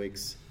last 3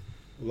 weeks,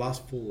 the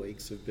last 4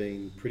 weeks have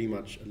been pretty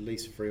much at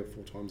least 3 or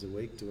 4 times a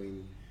week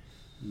doing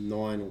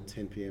 9 or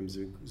 10 p.m.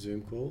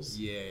 Zoom calls.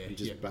 Yeah, And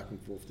just yeah. back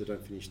and forth. They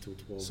don't finish till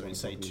 12. So 1 in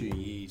say o'clock 2 in the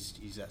morning. years,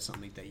 is that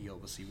something that you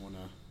obviously want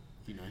to,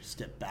 you know,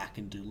 step back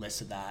and do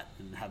less of that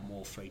and have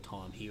more free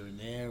time here and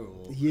there,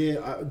 or?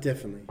 Yeah,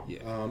 definitely.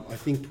 Yeah. I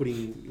think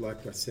putting,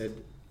 like I said,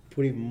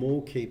 putting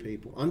more key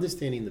people,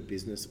 understanding the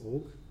business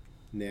org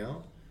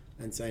now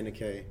and saying,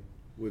 okay,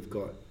 we've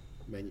got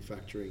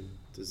manufacturing,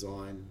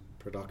 design,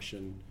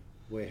 production,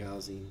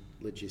 warehousing,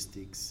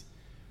 logistics,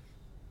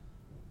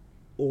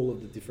 all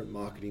of the different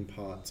marketing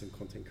parts and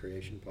content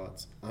creation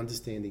parts,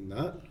 understanding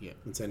that Yeah.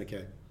 and saying,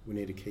 okay, we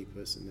need a key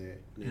person there,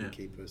 we need Yeah. a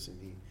key person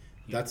here.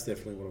 Yeah. That's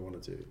definitely what I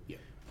want to do. Yeah.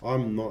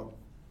 I'm not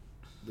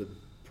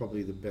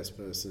probably the best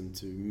person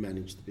to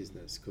manage the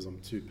business because I'm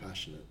too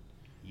passionate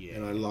Yeah.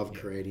 and I love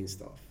yeah. creating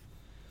stuff.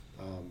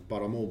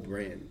 But I'm all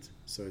brand,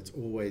 so it's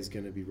always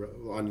going to be.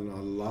 I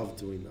love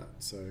doing that.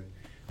 So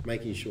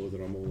making sure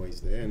that I'm always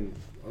there, and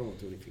I don't want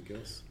to do anything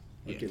else.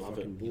 I Yeah, get love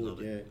fucking it. bored.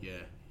 Love it.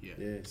 Yeah.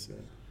 Yeah. So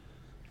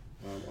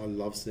I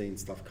love seeing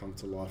stuff come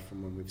to life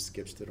from when we've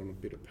sketched it on a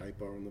bit of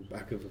paper on the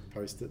back of a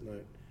post-it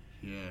note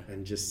Yeah.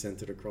 and just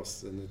sent it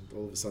across, and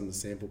all of a sudden the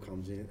sample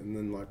comes in, and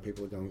then like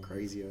people are going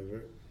crazy over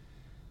it.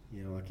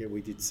 You know, like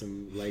we did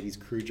some ladies'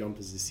 crew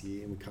jumpers this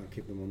year, and we can't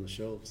keep them on the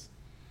shelves.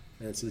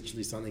 And it's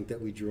literally something that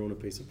we drew on a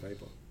piece of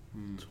paper.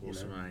 It's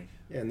awesome, know. mate.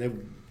 Yeah, and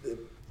they're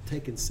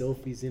taking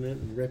selfies in it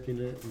and repping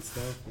it and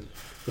stuff. And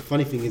the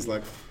funny thing is,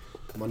 like,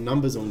 my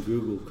number's on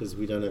Google because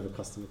we don't have a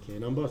customer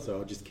care number, so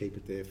I'll just keep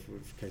it there for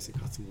in case a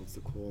customer wants to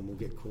call, and we'll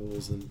get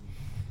calls, and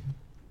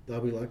they'll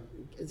be like,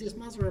 "Is this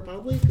Muscle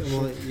Republic?"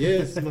 I'm like,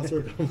 "Yeah, it's Muscle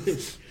Republic."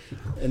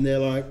 And they're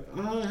like,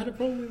 "Oh, I had a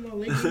problem with my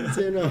leggings,"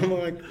 and I'm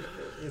like,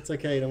 "It's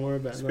okay, don't worry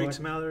about it." And they're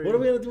Speak to like, Mallory. "What are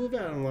we gonna do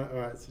about it?" I'm like, "All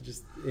right, so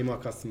just email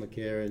customer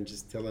care and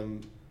just tell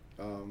them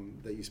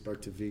that you spoke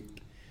to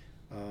Vic,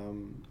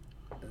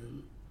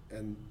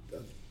 and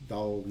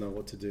they'll know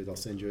what to do. They'll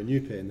send you a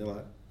new pair." And they're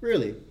like,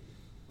 "Really?"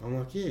 I'm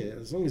like, "Yeah,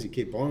 as long as you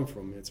keep buying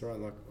from me, it's all right."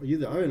 Like, "Are you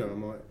the owner?"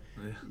 I'm like,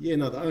 "Yeah,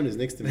 no, the owner's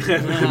next to me." Me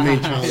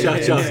and Charlie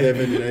Shut at up.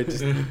 7, you know,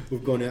 just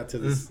we've gone out to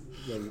the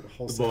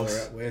wholesaler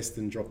boss. out west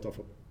and dropped off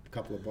a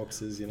couple of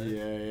boxes, you know.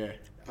 Yeah.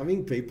 I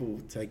think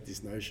people take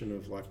this notion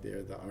of like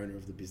they're the owner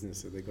of the business,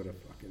 so they've got to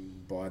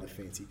fucking buy the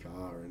fancy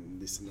car and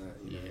this and that,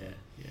 you know.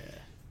 Yeah.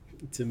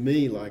 To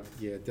me, like,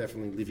 yeah,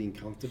 definitely living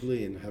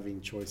comfortably and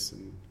having choice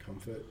and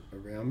comfort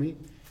around me,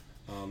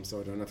 so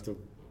I don't have to,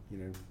 you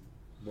know,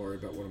 worry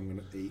about what I'm going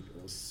to eat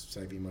or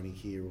saving money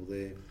here or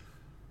there,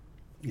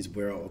 is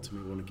where I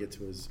ultimately want to get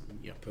to as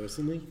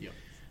personally. Yep.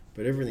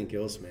 But everything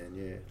else, man,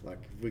 yeah, like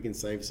if we can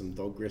save some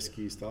dog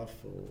rescue stuff,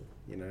 or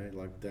you know,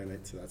 like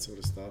donate to that sort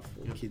of stuff,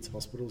 or kids'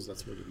 hospitals,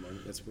 that's where the money,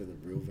 that's where the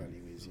real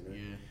value is, you know.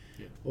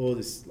 Yeah. All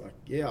this, like,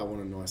 yeah, I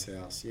want a nice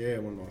house, yeah, I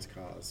want nice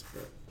cars,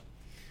 but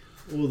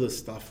all the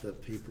stuff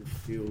that people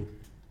feel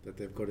that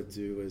they've got to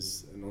do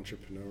as an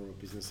entrepreneur or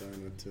business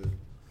owner to,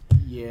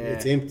 Yeah.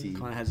 it's empty.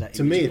 Kind of has that.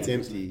 To me, image it's about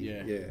it, empty.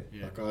 doesn't it?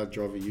 Yeah. Like I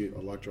drive a Ute.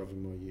 I like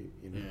driving my Ute.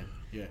 You know.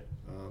 Yeah.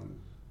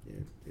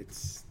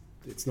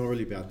 It's not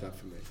really about that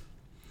for me.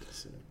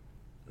 So,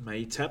 Mate,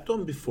 you tapped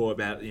on before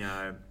about, you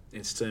know,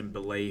 instilling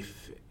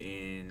belief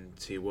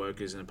into your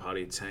workers and a part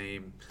of your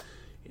team,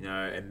 you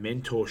know, and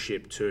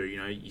mentorship too. You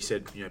know, you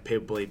said, you know,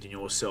 people believed in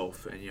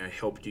yourself and, you know,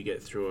 helped you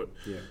get through it.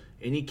 yeah.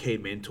 Any key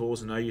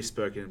mentors? I know you've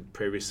spoken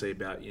previously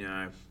about, you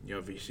know,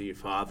 obviously your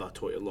father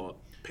taught you a lot.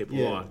 People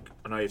Yeah. like,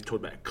 I know you've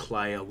talked about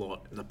Clay a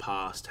lot in the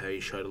past, how he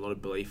showed a lot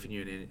of belief in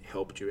you and it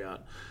helped you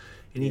out.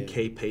 Any Yeah.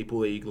 key people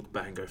that you look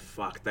back and go,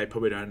 fuck, they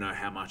probably don't know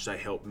how much they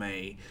helped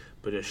me,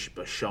 but just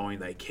by showing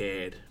they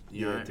cared,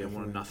 you know, and definitely.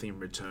 wanted nothing in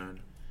return.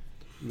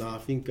 No, I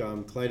think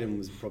Clayton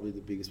was probably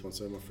the biggest one.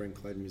 So my friend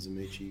Clayton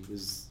Mizamichi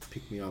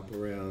picked me up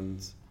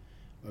around.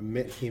 I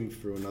met him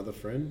through another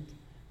friend,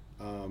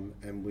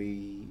 and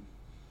we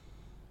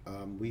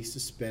used to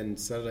spend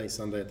Saturday,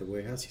 Sunday at the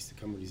warehouse. He used to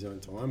come at his own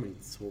time, and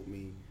he taught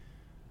me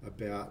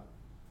about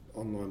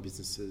online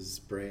businesses,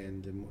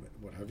 brand, and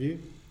what have you.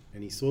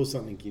 And he saw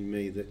something in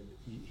me that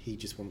he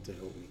just wanted to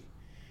help me.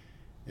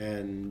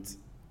 And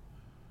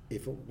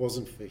if it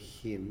wasn't for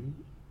him,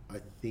 I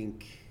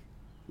think,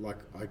 like,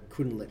 I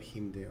couldn't let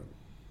him down.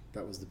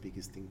 That was the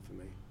biggest thing for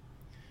me.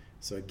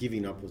 So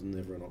giving up was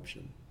never an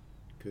option,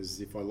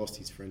 because if I lost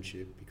his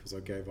friendship because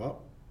I gave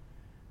up,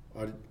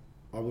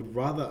 I would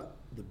rather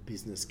the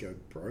business go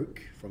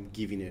broke from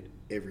giving it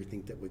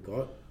everything that we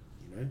got,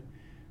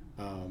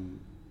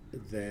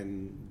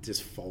 than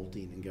just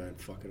folding and going,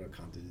 fuck it, I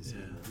can't do this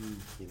anymore,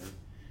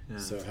 Yeah.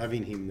 So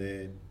having him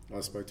there, I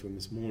spoke to him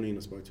this morning,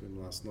 I spoke to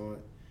him last night.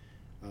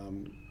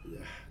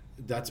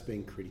 That's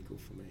been critical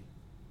for me.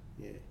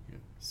 Yeah.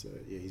 So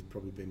he's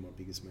probably been my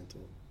biggest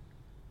mentor.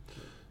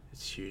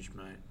 It's huge,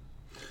 mate.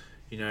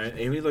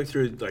 Even you look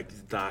through like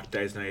the dark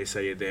days, now you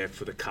say you're there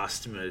for the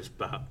customers,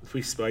 but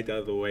we spoke the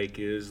other week,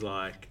 it was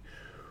like,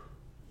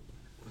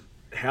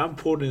 how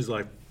important is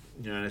like,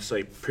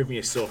 necessarily proving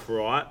yourself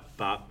right,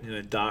 but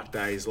dark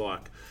days,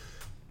 like,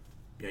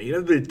 you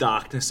have a bit of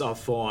darkness, I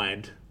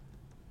find.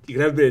 You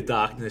can have a bit of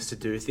darkness to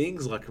do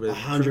things, like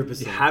 100%.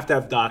 You have to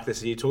have darkness,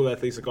 and you talk about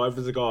things like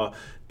over the guy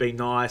being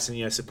nice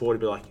and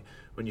supportive, but like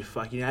when you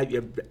fucking have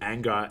your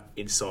anger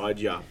inside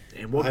you,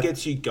 and what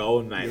gets you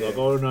going, mate? Yeah. Like I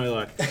want to know,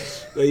 I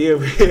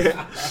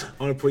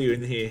want to put you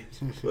in here.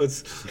 What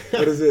is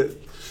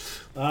it?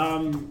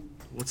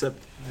 What's up?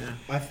 Yeah.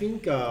 I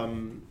think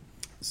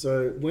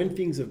so. When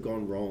things have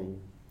gone wrong,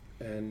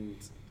 and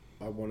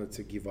I wanted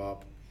to give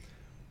up,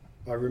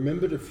 I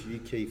remembered a few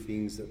key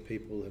things that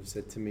people have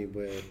said to me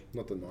were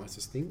not the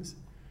nicest things,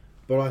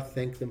 but I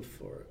thank them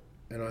for it.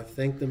 And I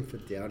thank them for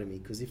doubting me,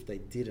 because if they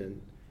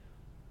didn't,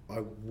 I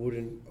would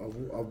have,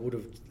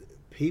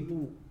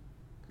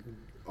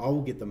 I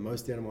will get the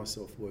most out of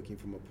myself working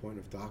from a point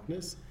of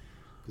darkness,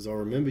 because I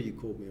remember you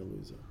called me a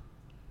loser.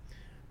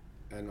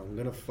 And I'm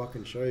going to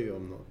fucking show you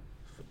I'm not.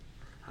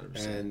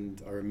 100%.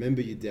 And I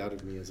remember you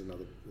doubted me as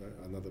another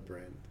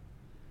brand.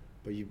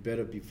 But you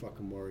better be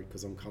fucking worried,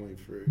 because I'm coming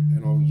through.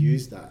 And I'll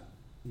use that,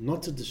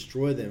 not to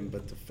destroy them,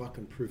 but to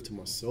fucking prove to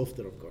myself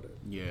that I've got it.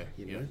 Yeah.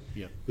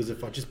 Yeah. Because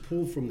if I just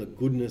pull from the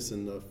goodness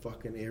and the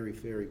fucking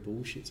airy-fairy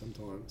bullshit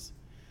sometimes,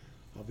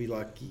 I'll be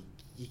like,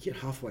 you get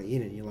halfway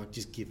in and you're like,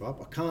 just give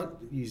up. I can't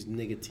use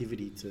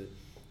negativity to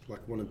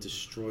like want to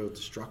destroy or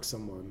destruct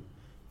someone,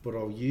 but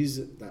I'll use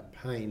that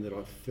pain that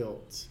I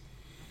felt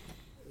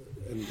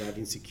and that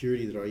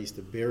insecurity that I used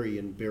to bury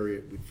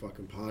it with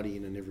fucking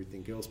partying and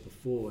everything else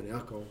before and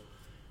alcohol,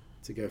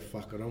 to go,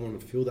 fuck, I don't want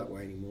to feel that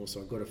way anymore, so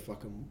I've got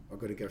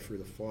to go through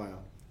the fire.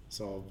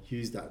 So I'll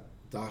use that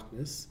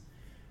darkness,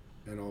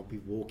 and I'll be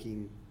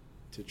walking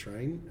to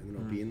train, and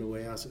then I'll be in the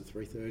warehouse at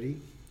 3:30,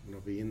 and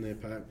I'll be in there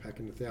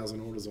packing 1,000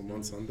 orders on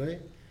one Sunday,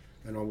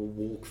 and I will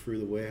walk through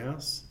the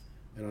warehouse,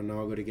 and I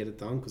know I've got to get it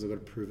done, because I've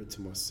got to prove it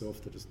to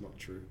myself that it's not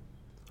true.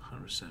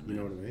 100%. You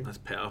know what I mean? That's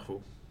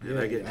powerful.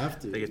 Yeah, you have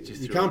to. They get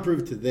You can't prove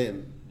it to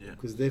them, Yeah.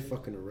 because they're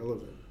fucking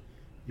irrelevant.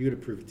 You got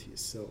to prove it to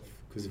yourself,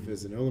 because if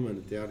there's an element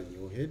of doubt in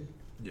your head,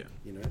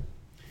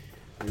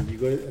 and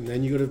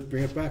then you got to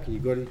bring it back, and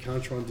you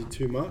can't try and do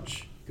too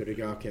much. You got to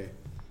go, okay,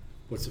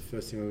 what's the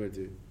first thing I've got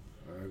to do?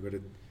 I've got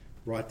to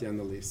write down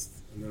the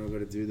list, and then I've got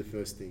to do the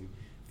first thing,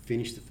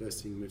 finish the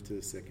first thing, move to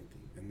the second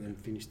thing, and then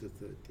finish the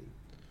third thing.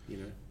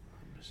 100%.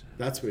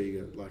 That's where you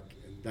go,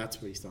 and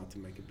that's where you start to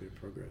make a bit of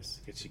progress.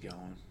 Gets you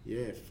going.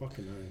 Yeah,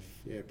 fucking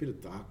oath. Yeah, a bit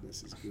of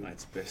darkness is good. Mate,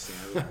 it's the best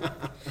thing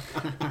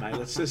ever. Mate,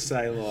 let's just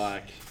say,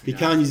 like, You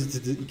can't use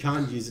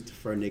it to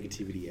throw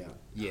negativity out.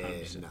 Yeah.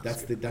 No.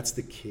 That's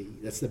the key.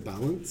 That's the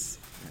balance.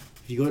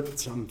 If you got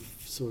some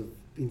sort of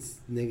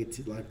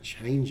negative, like,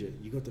 change it.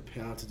 You got the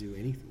power to do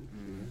anything.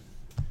 You know?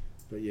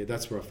 But yeah,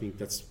 that's where I think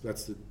that's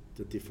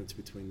the difference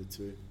between the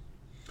two.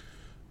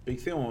 Big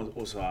thing I want to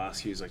also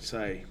ask you is, like,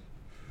 say,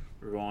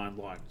 rewind,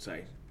 like,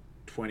 say,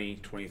 20,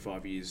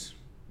 25 years,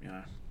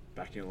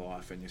 back in your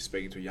life, and you're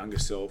speaking to a younger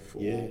self,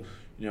 or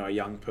a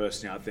young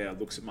person out there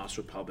looks at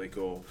Muscle Republic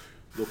or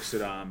looks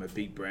at a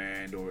big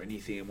brand or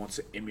anything and wants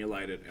to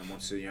emulate it and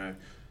wants to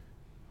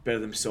better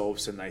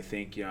themselves, and they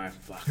think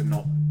fuck, I'm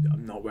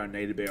not where I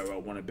need to be or I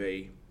want to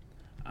be.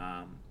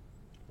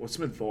 What's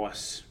some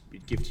advice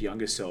you'd give to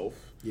younger self?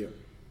 Yeah.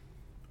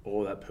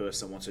 Or that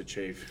person that wants to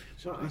achieve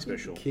something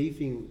special? The key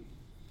thing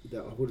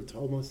that I would have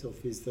told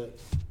myself is that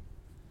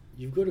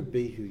you've got to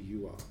be who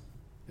you are.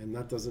 And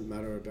that doesn't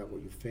matter about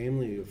what your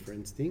family or your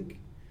friends think.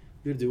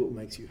 You've got to do what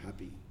makes you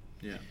happy.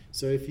 Yeah.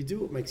 So if you do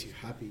what makes you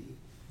happy,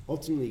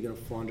 ultimately you're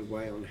going to find a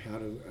way on how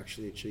to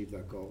actually achieve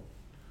that goal.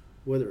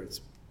 Whether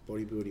it's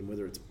bodybuilding,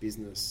 whether it's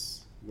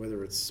business,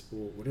 whether it's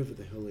sport, whatever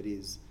the hell it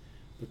is.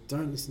 But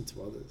don't listen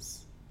to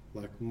others.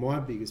 Like, my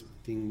biggest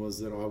thing was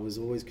that I was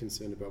always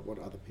concerned about what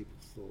other people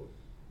thought.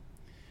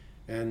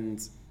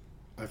 And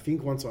I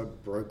think once I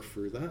broke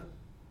through that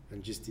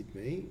and just did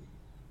me,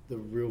 the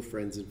real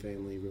friends and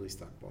family really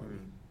stuck by me,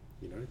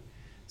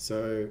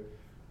 So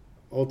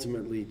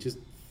ultimately, just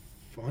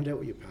find out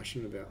what you're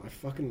passionate about. I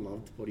fucking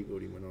loved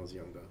bodybuilding when I was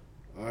younger.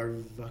 I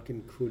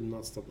fucking could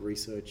not stop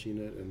researching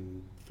it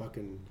and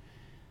fucking,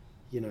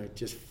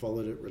 just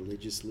followed it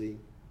religiously.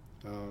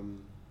 I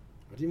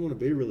didn't want to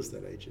be a real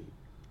estate agent.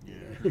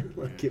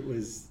 It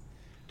was,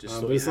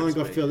 but it's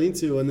something I fell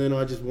into, and then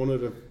I just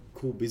wanted a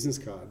cool business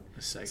card.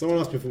 Safety. Someone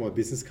asked me for my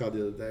business card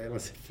the other day, and I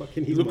said,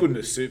 "Fucking, You look good in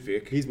a suit,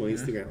 Vic. here's my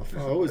Instagram."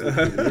 I always look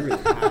good in everything.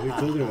 What are you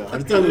talking about? I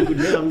just don't look good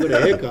now. I haven't got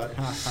a haircut.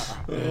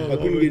 I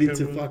couldn't get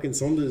into fucking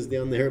Saunders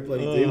down there at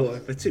bloody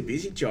D-Life. They're too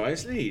busy, Joe,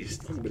 isn't he?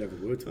 I'm a bit of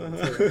a word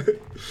to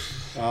it.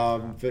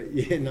 But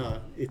yeah,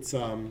 no, it's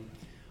I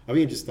think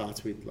it just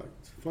starts with like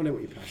find out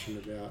what you're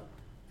passionate about,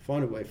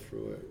 find a way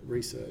through it,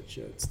 research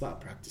it,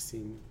 start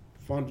practicing,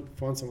 find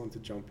someone to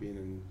jump in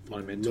and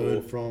Find a mentor.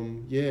 learn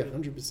from. Yeah,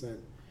 100%, and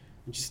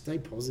just stay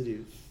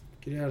positive.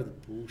 Get out of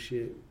the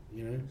bullshit,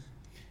 you know.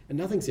 And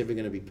nothing's ever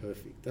going to be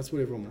perfect. That's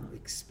what everyone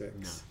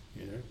expects,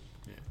 you know.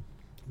 Yeah.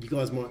 You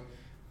guys might,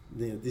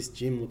 you know, this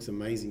gym looks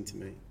amazing to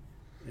me.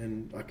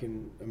 And I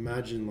can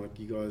imagine like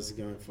you guys are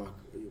going, fuck,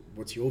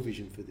 what's your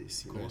vision for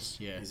this? You Of course,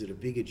 know? yeah. Is it a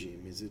bigger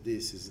gym? Is it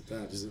this? Is it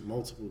that? Is it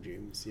multiple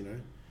gyms? You know?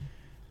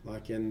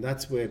 Like, and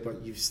that's where,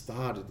 but you've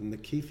started. And the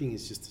key thing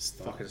is just to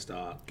start. Fucking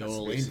start. Go That's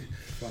all the in. basic.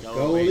 Fuck, Go go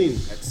all all in.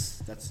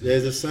 That's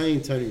There's a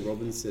saying Tony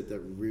Robbins said that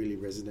really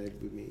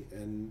resonated with me.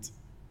 And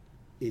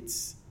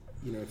it's,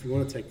 you know, if you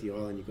want to take the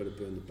island, you've got to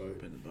burn the boat.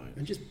 Burn the boat.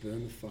 And just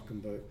burn the fucking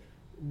boat.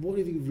 What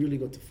have you really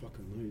got to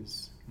fucking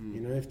lose? You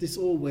know, if this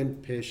all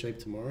went pear-shaped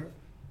tomorrow,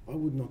 I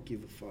would not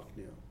give a fuck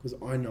now because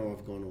I know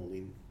I've gone all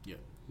in. Yeah.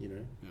 You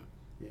know?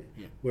 Yeah.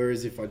 Yeah.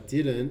 Whereas if I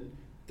didn't,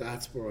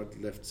 that's where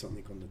I'd left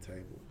something on the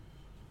table.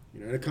 You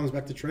know, and it comes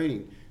back to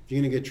training. If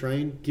you're going to get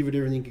trained, give it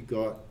everything you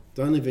got.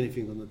 Don't leave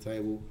anything on the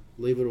table.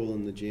 Leave it all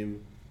in the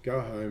gym. Go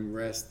home,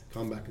 rest,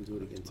 come back and do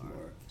it again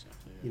tomorrow.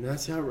 Exactly, You know,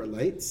 that's how it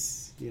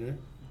relates, you know?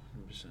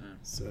 100%.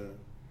 So,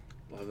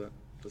 Love it.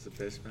 That's the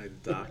best, mate.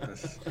 The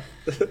darkness.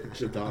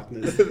 the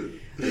darkness.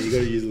 Yeah, you got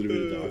to use a little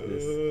bit of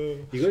darkness.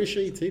 You got to show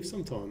your teeth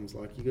sometimes.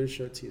 Like, you got to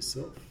show it to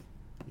yourself,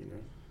 you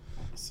know?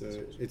 So,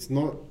 it's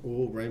not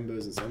all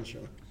rainbows and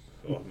sunshine.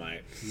 Oh,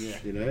 mate. Yeah.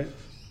 You know,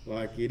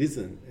 like it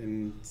isn't,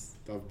 and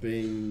I've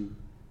been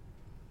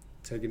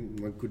taken.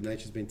 My good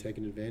nature's been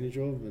taken advantage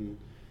of, and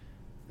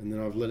then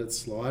I've let it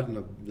slide, and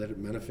I've let it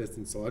manifest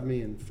inside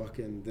me, and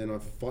fucking then I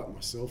fight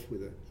myself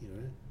with it. You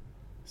know,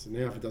 so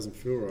now if it doesn't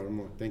feel right, I'm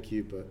like, thank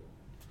you, but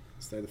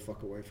stay the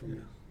fuck away from me.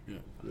 Yeah.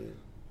 Yeah,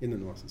 in the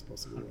nicest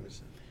possible way.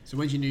 100%. So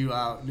when's your new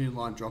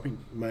line dropping?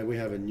 Mate, we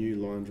have a new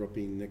line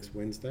dropping next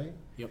Wednesday.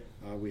 Yep.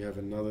 We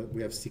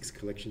have 6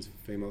 collections for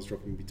females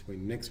dropping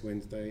between next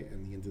Wednesday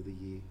and the end of the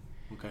year.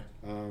 Okay.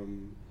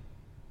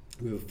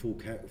 We have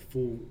a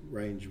full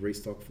range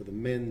restock for the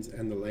men's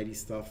and the ladies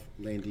stuff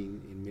landing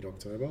in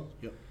mid-October.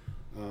 Yep.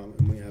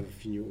 And we have a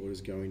few new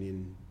orders going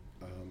in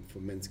for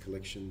men's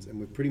collections, and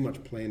we've pretty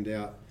much planned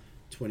out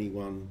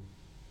 21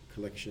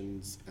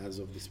 collections as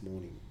of this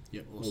morning.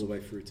 Yep. All the Awesome. way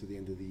through to the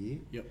end of the year.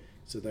 Yep.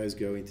 So those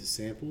go into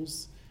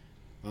samples.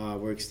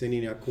 We're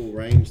extending our core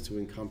range to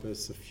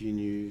encompass a few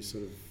new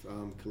sort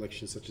of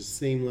collections such as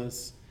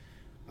seamless,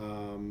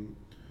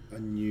 a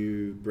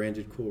new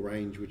branded core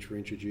range which we're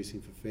introducing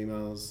for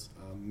females.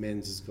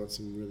 Men's has got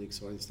some really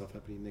exciting stuff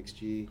happening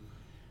next year.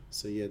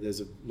 So yeah,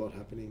 there's a lot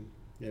happening.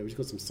 Yeah, we've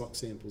got some sock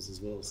samples as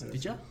well. So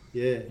Did ya?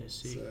 yeah,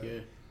 Sick, so yeah.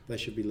 they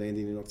should be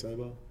landing in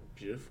October.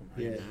 Beautiful,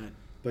 mate. Yeah. Man.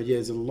 But yeah,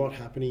 there's a lot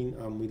happening.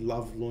 We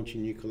love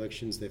launching new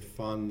collections. They're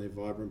fun, they're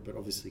vibrant, but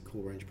obviously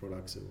core range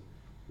products are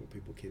what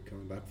people keep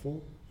coming back for.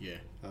 Yeah.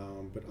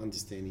 But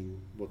understanding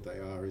what they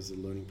are is a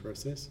learning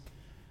process.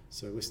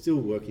 So we're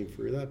still working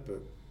through that,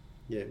 but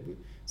yeah,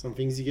 some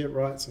things you get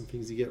right, some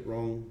things you get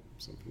wrong.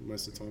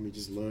 Most of the time you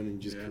just learn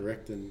and just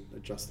correct and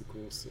adjust the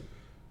course.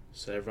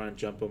 So everyone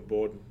jump on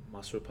board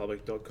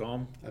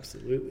musclerepublic.com.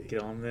 Absolutely.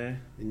 Get on there.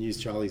 And use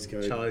Charlie's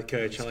code.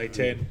 Charlie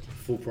 10.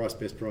 Full price,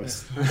 best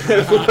price.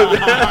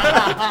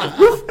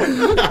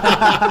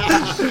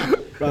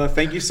 Brother,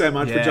 thank you so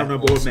much for Yeah, jumping on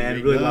board, awesome, man.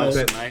 mate. Really No, loved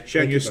awesome, it. mate.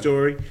 Sharing Thank your you,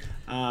 story.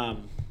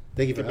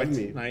 Thank you for Get back having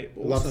to- me. mate,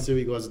 Love awesome. to see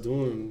what you guys are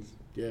doing. And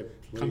yeah,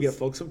 please. Come get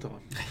flogged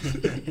sometime.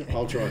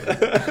 I'll try.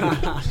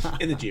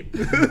 In the gym.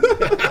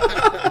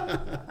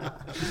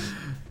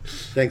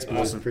 Thanks, boys.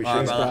 Awesome. Appreciate All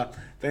right, it. brother.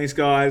 Thanks,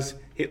 guys.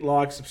 Hit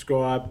like,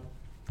 subscribe,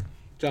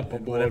 jump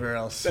on board. Whatever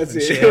else. That's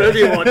And it. share Whatever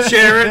you want.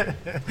 Share it.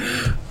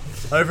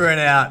 Over and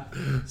out.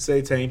 See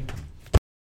you, team.